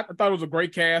Chanel. Like I thought it was a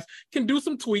great cast. Can do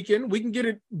some tweaking. We can get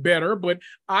it better, but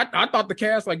I thought the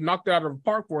cast like knocked it out of the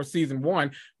park for season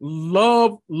 1.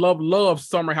 Love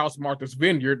Summer House Martha's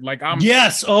Vineyard. Like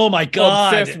oh my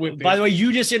God, obsessed with it. By the way,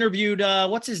 you just interviewed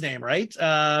what's his name, right?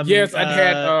 Yes, I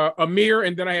had Amir,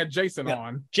 and then I had Jason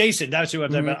on. Jason, that's who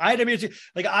I'm talking about.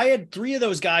 I had 3 of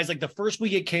those guys like the first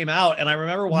week it came out, and I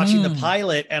remember watching the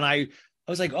pilot, and I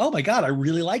was like, oh my God, I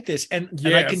really like this. And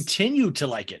I continue to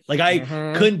like it. Like I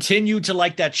continue to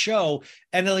like that show.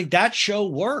 And then like that show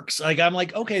works. Like, I'm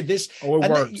like, okay, it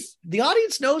works. The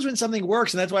audience knows when something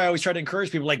works. And that's why I always try to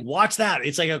encourage people, like, watch that.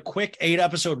 It's like a quick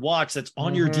 8-episode watch that's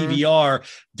on your DVR.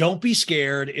 Don't be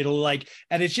scared. It'll and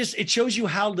it shows you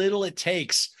how little it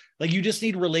takes. Like, you just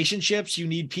need relationships. You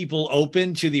need people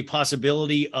open to the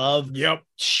possibility of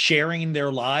sharing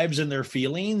their lives and their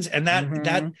feelings. And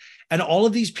and all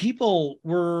of these people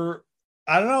were,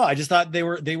 I don't know. I just thought they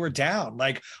were down.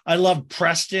 Like, I loved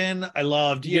Preston. I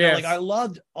loved, I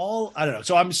loved all, I don't know.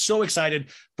 So I'm so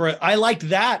excited I liked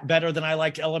that better than I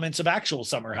liked elements of actual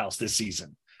Summer House this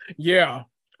season. Yeah.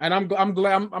 And I'm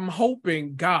glad, I'm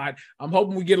hoping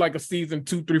we get like a season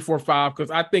 2, 3, 4, 5,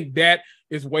 because I think that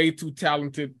is way too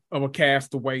talented of a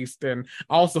cast to waste. And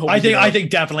I also hope I think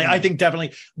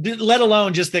definitely, let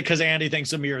alone just that because Andy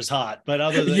thinks Amir is hot. But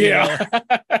other than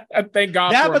thank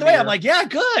God. That, for by the Amir. way, I'm like, yeah,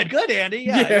 good, Andy.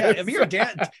 Yeah. Amir,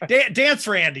 dance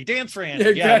for Andy.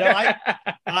 Exactly. Yeah,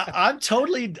 no, I'm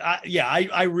totally.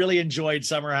 I really enjoyed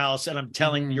Summer House, and I'm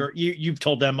telling you've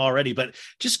told them already, but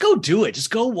just go do it.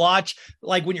 Just go watch.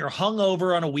 Like, when you're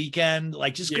hungover on a weekend,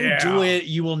 like, just go do it.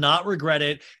 You will not regret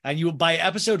it. And by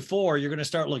episode 4, you're going to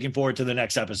start looking forward to the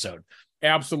next episode.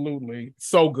 Absolutely.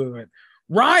 So good.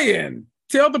 Ryan,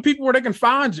 tell the people where they can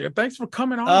find you. Thanks for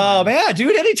coming on. Oh man,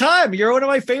 dude, anytime. You're one of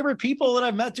my favorite people that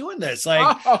I've met doing this.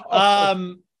 Like,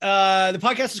 The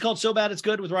podcast is called So Bad It's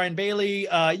Good with Ryan Bailey.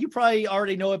 You probably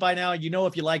already know it by now. You know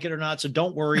if you like it or not, so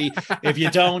don't worry if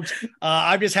you don't.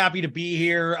 I'm just happy to be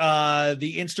here.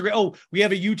 The Instagram. Oh, we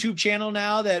have a YouTube channel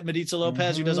now that Maritza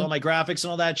Lopez, who does all my graphics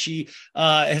and all that, she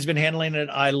has been handling it.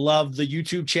 I love the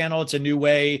YouTube channel. It's a new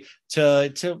way to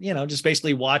just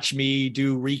basically watch me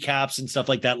do recaps and stuff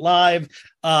like that live.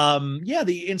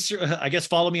 I guess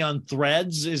follow me on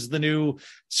Threads is the new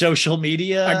social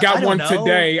media. I got one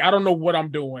today. I don't know what I'm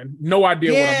doing. No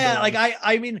idea what I'm doing.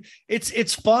 I mean,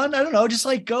 it's fun. I don't know. Just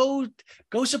like go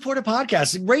support a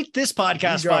podcast. Rate this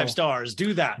podcast 5 stars.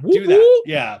 Do that. Woo-hoo. Do that.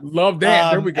 Yeah. Love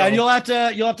that. There we go. And you'll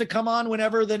have to come on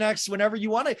whenever you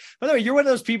want to. By the way, you're one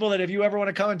of those people that if you ever want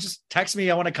to come and just text me,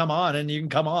 I want to come on, and you can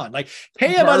come on. Like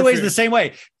Paya, by the way, is the same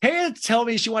way. Paya tell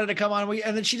me she wanted to come on,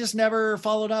 and then she just never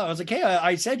followed up. I was like, hey,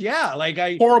 I said yeah. Like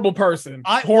horrible person.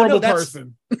 Horrible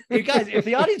person. Hey guys, if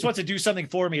the audience wants to do something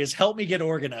for me, is help me get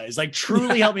organized. Like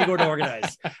truly help me get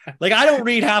organized. Like I don't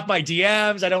read half my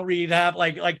DMs. I don't read half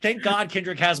like thank God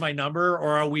Kendrick has my number,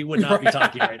 or we would not be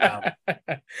talking right now.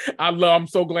 I'm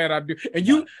so glad I do. And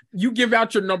you give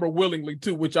out your number willingly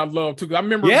too, which I love too. I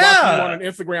remember watching you on an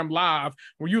Instagram live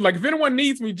where you like, if anyone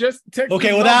needs me, just text me.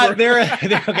 Okay, well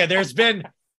there's been.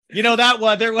 You know,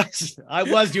 I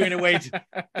was doing it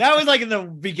that was like in the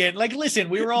beginning. Like, listen,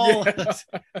 we were all,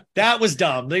 that was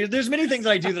dumb. There's many things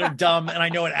I do that are dumb and I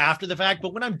know it after the fact,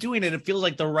 but when I'm doing it, it feels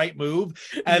like the right move.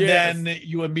 And then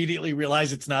you immediately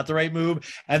realize it's not the right move.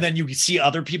 And then you see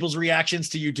other people's reactions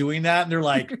to you doing that. And they're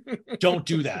like, don't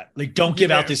do that. Like, don't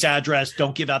give out this address.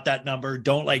 Don't give out that number.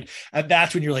 Don't and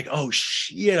that's when you're like, oh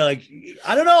shit. Like,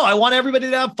 I don't know. I want everybody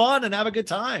to have fun and have a good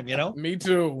time, you know? Me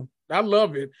too. I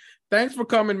love it. Thanks for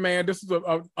coming, man. This is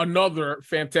another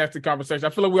fantastic conversation. I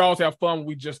feel like we always have fun.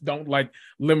 We just don't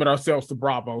limit ourselves to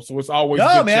Bravo. So it's always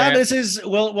man. Chat. This is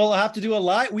we'll have to do a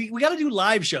live. We got to do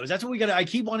live shows. That's what we got. I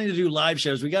keep wanting to do live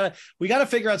shows. We got to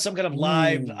figure out some kind of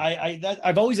live.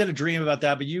 I've always had a dream about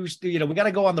that. But we got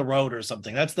to go on the road or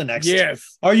something. That's the next.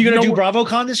 Yes. Are you going to do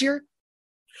BravoCon this year?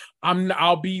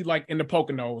 I'll be like in the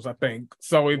Poconos, I think.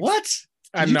 So it's, what?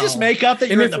 Did you just make up that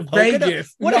you're in the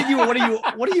Vegas? What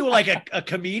are you like a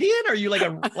comedian? Are you like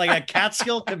a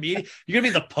Catskill comedian? You're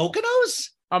gonna be in the Poconos?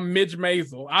 I'm Midge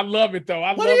Maisel. I love it though. I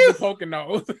love the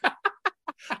Poconos.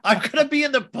 I'm gonna be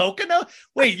in the Poconos.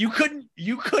 Wait, you couldn't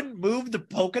move the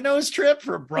Poconos trip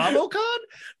for BravoCon?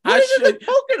 What is in the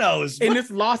Poconos? And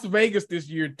it's Las Vegas this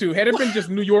year too. Had it been just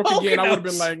New York again, I would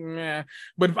have been like, nah.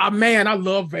 But man, I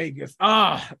love Vegas.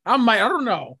 I don't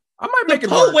know. I might make it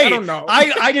work. Wait, I don't know.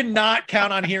 I did not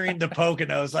count on hearing the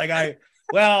Poconos.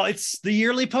 Well, it's the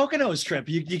yearly Poconos trip.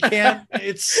 You can't.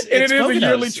 It's it is Poconos. A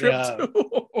yearly trip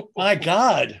too. My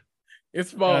God,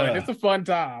 it's fun. It's a fun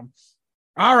time.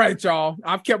 All right, y'all.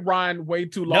 I've kept Ryan way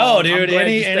too long. No, dude.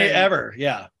 Any ever.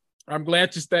 Yeah. I'm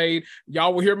glad you stayed.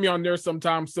 Y'all will hear me on there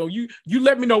sometime. So you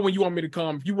let me know when you want me to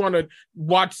come. If you want to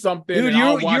watch something, dude,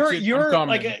 you're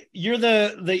like you're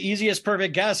the easiest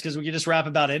perfect guest because we can just rap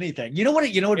about anything. You know what?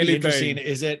 Would be interesting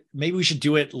is it maybe we should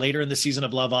do it later in the season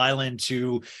of Love Island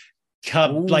to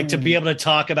to be able to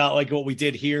talk about like what we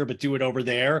did here, but do it over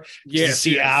there. To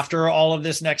see after all of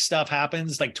this next stuff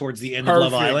happens, like towards the end of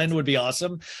Love Island would be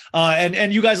awesome.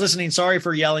 And you guys listening, sorry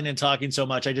for yelling and talking so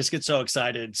much. I just get so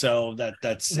excited. So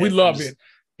that's we love it.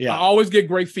 Yeah, I always get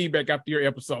great feedback after your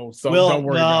episode. So don't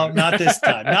worry. No, not this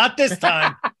time. Not this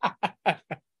time.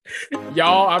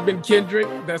 Y'all, I've been Kendrick.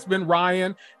 That's been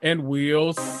Ryan, and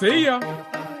we'll see ya.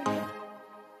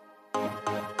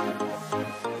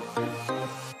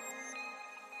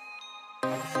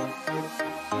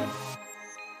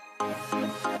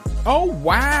 Oh,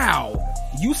 wow.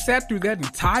 You sat through that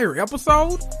entire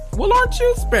episode? Well, aren't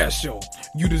you special?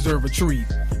 You deserve a treat.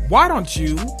 Why don't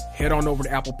you head on over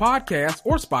to Apple Podcasts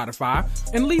or Spotify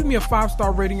and leave me a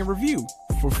 5-star rating and review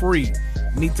for free.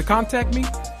 Need to contact me?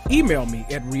 Email me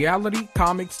at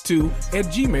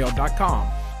realitycomics2@gmail.com.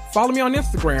 Follow me on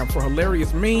Instagram for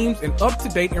hilarious memes and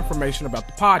up-to-date information about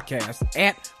the podcast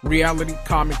at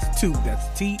realitycomics2. That's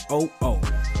TOO.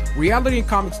 Reality and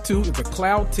Comics 2 is a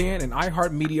Cloud 10 and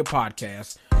iHeartMedia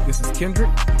podcast. This is Kendrick,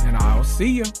 and I'll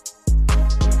see ya.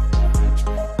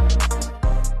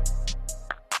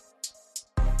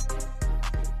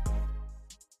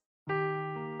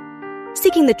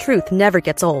 Seeking the truth never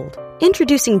gets old.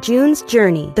 Introducing June's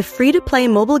Journey, the free-to-play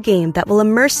mobile game that will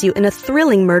immerse you in a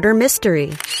thrilling murder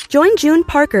mystery. Join June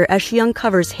Parker as she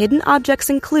uncovers hidden objects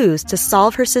and clues to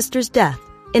solve her sister's death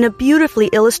in a beautifully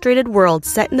illustrated world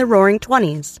set in the Roaring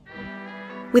 '20s.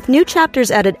 With new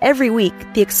chapters added every week,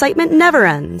 the excitement never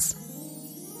ends.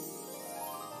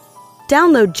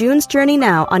 Download June's Journey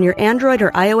now on your Android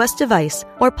or iOS device,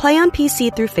 or play on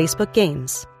PC through Facebook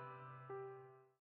Games.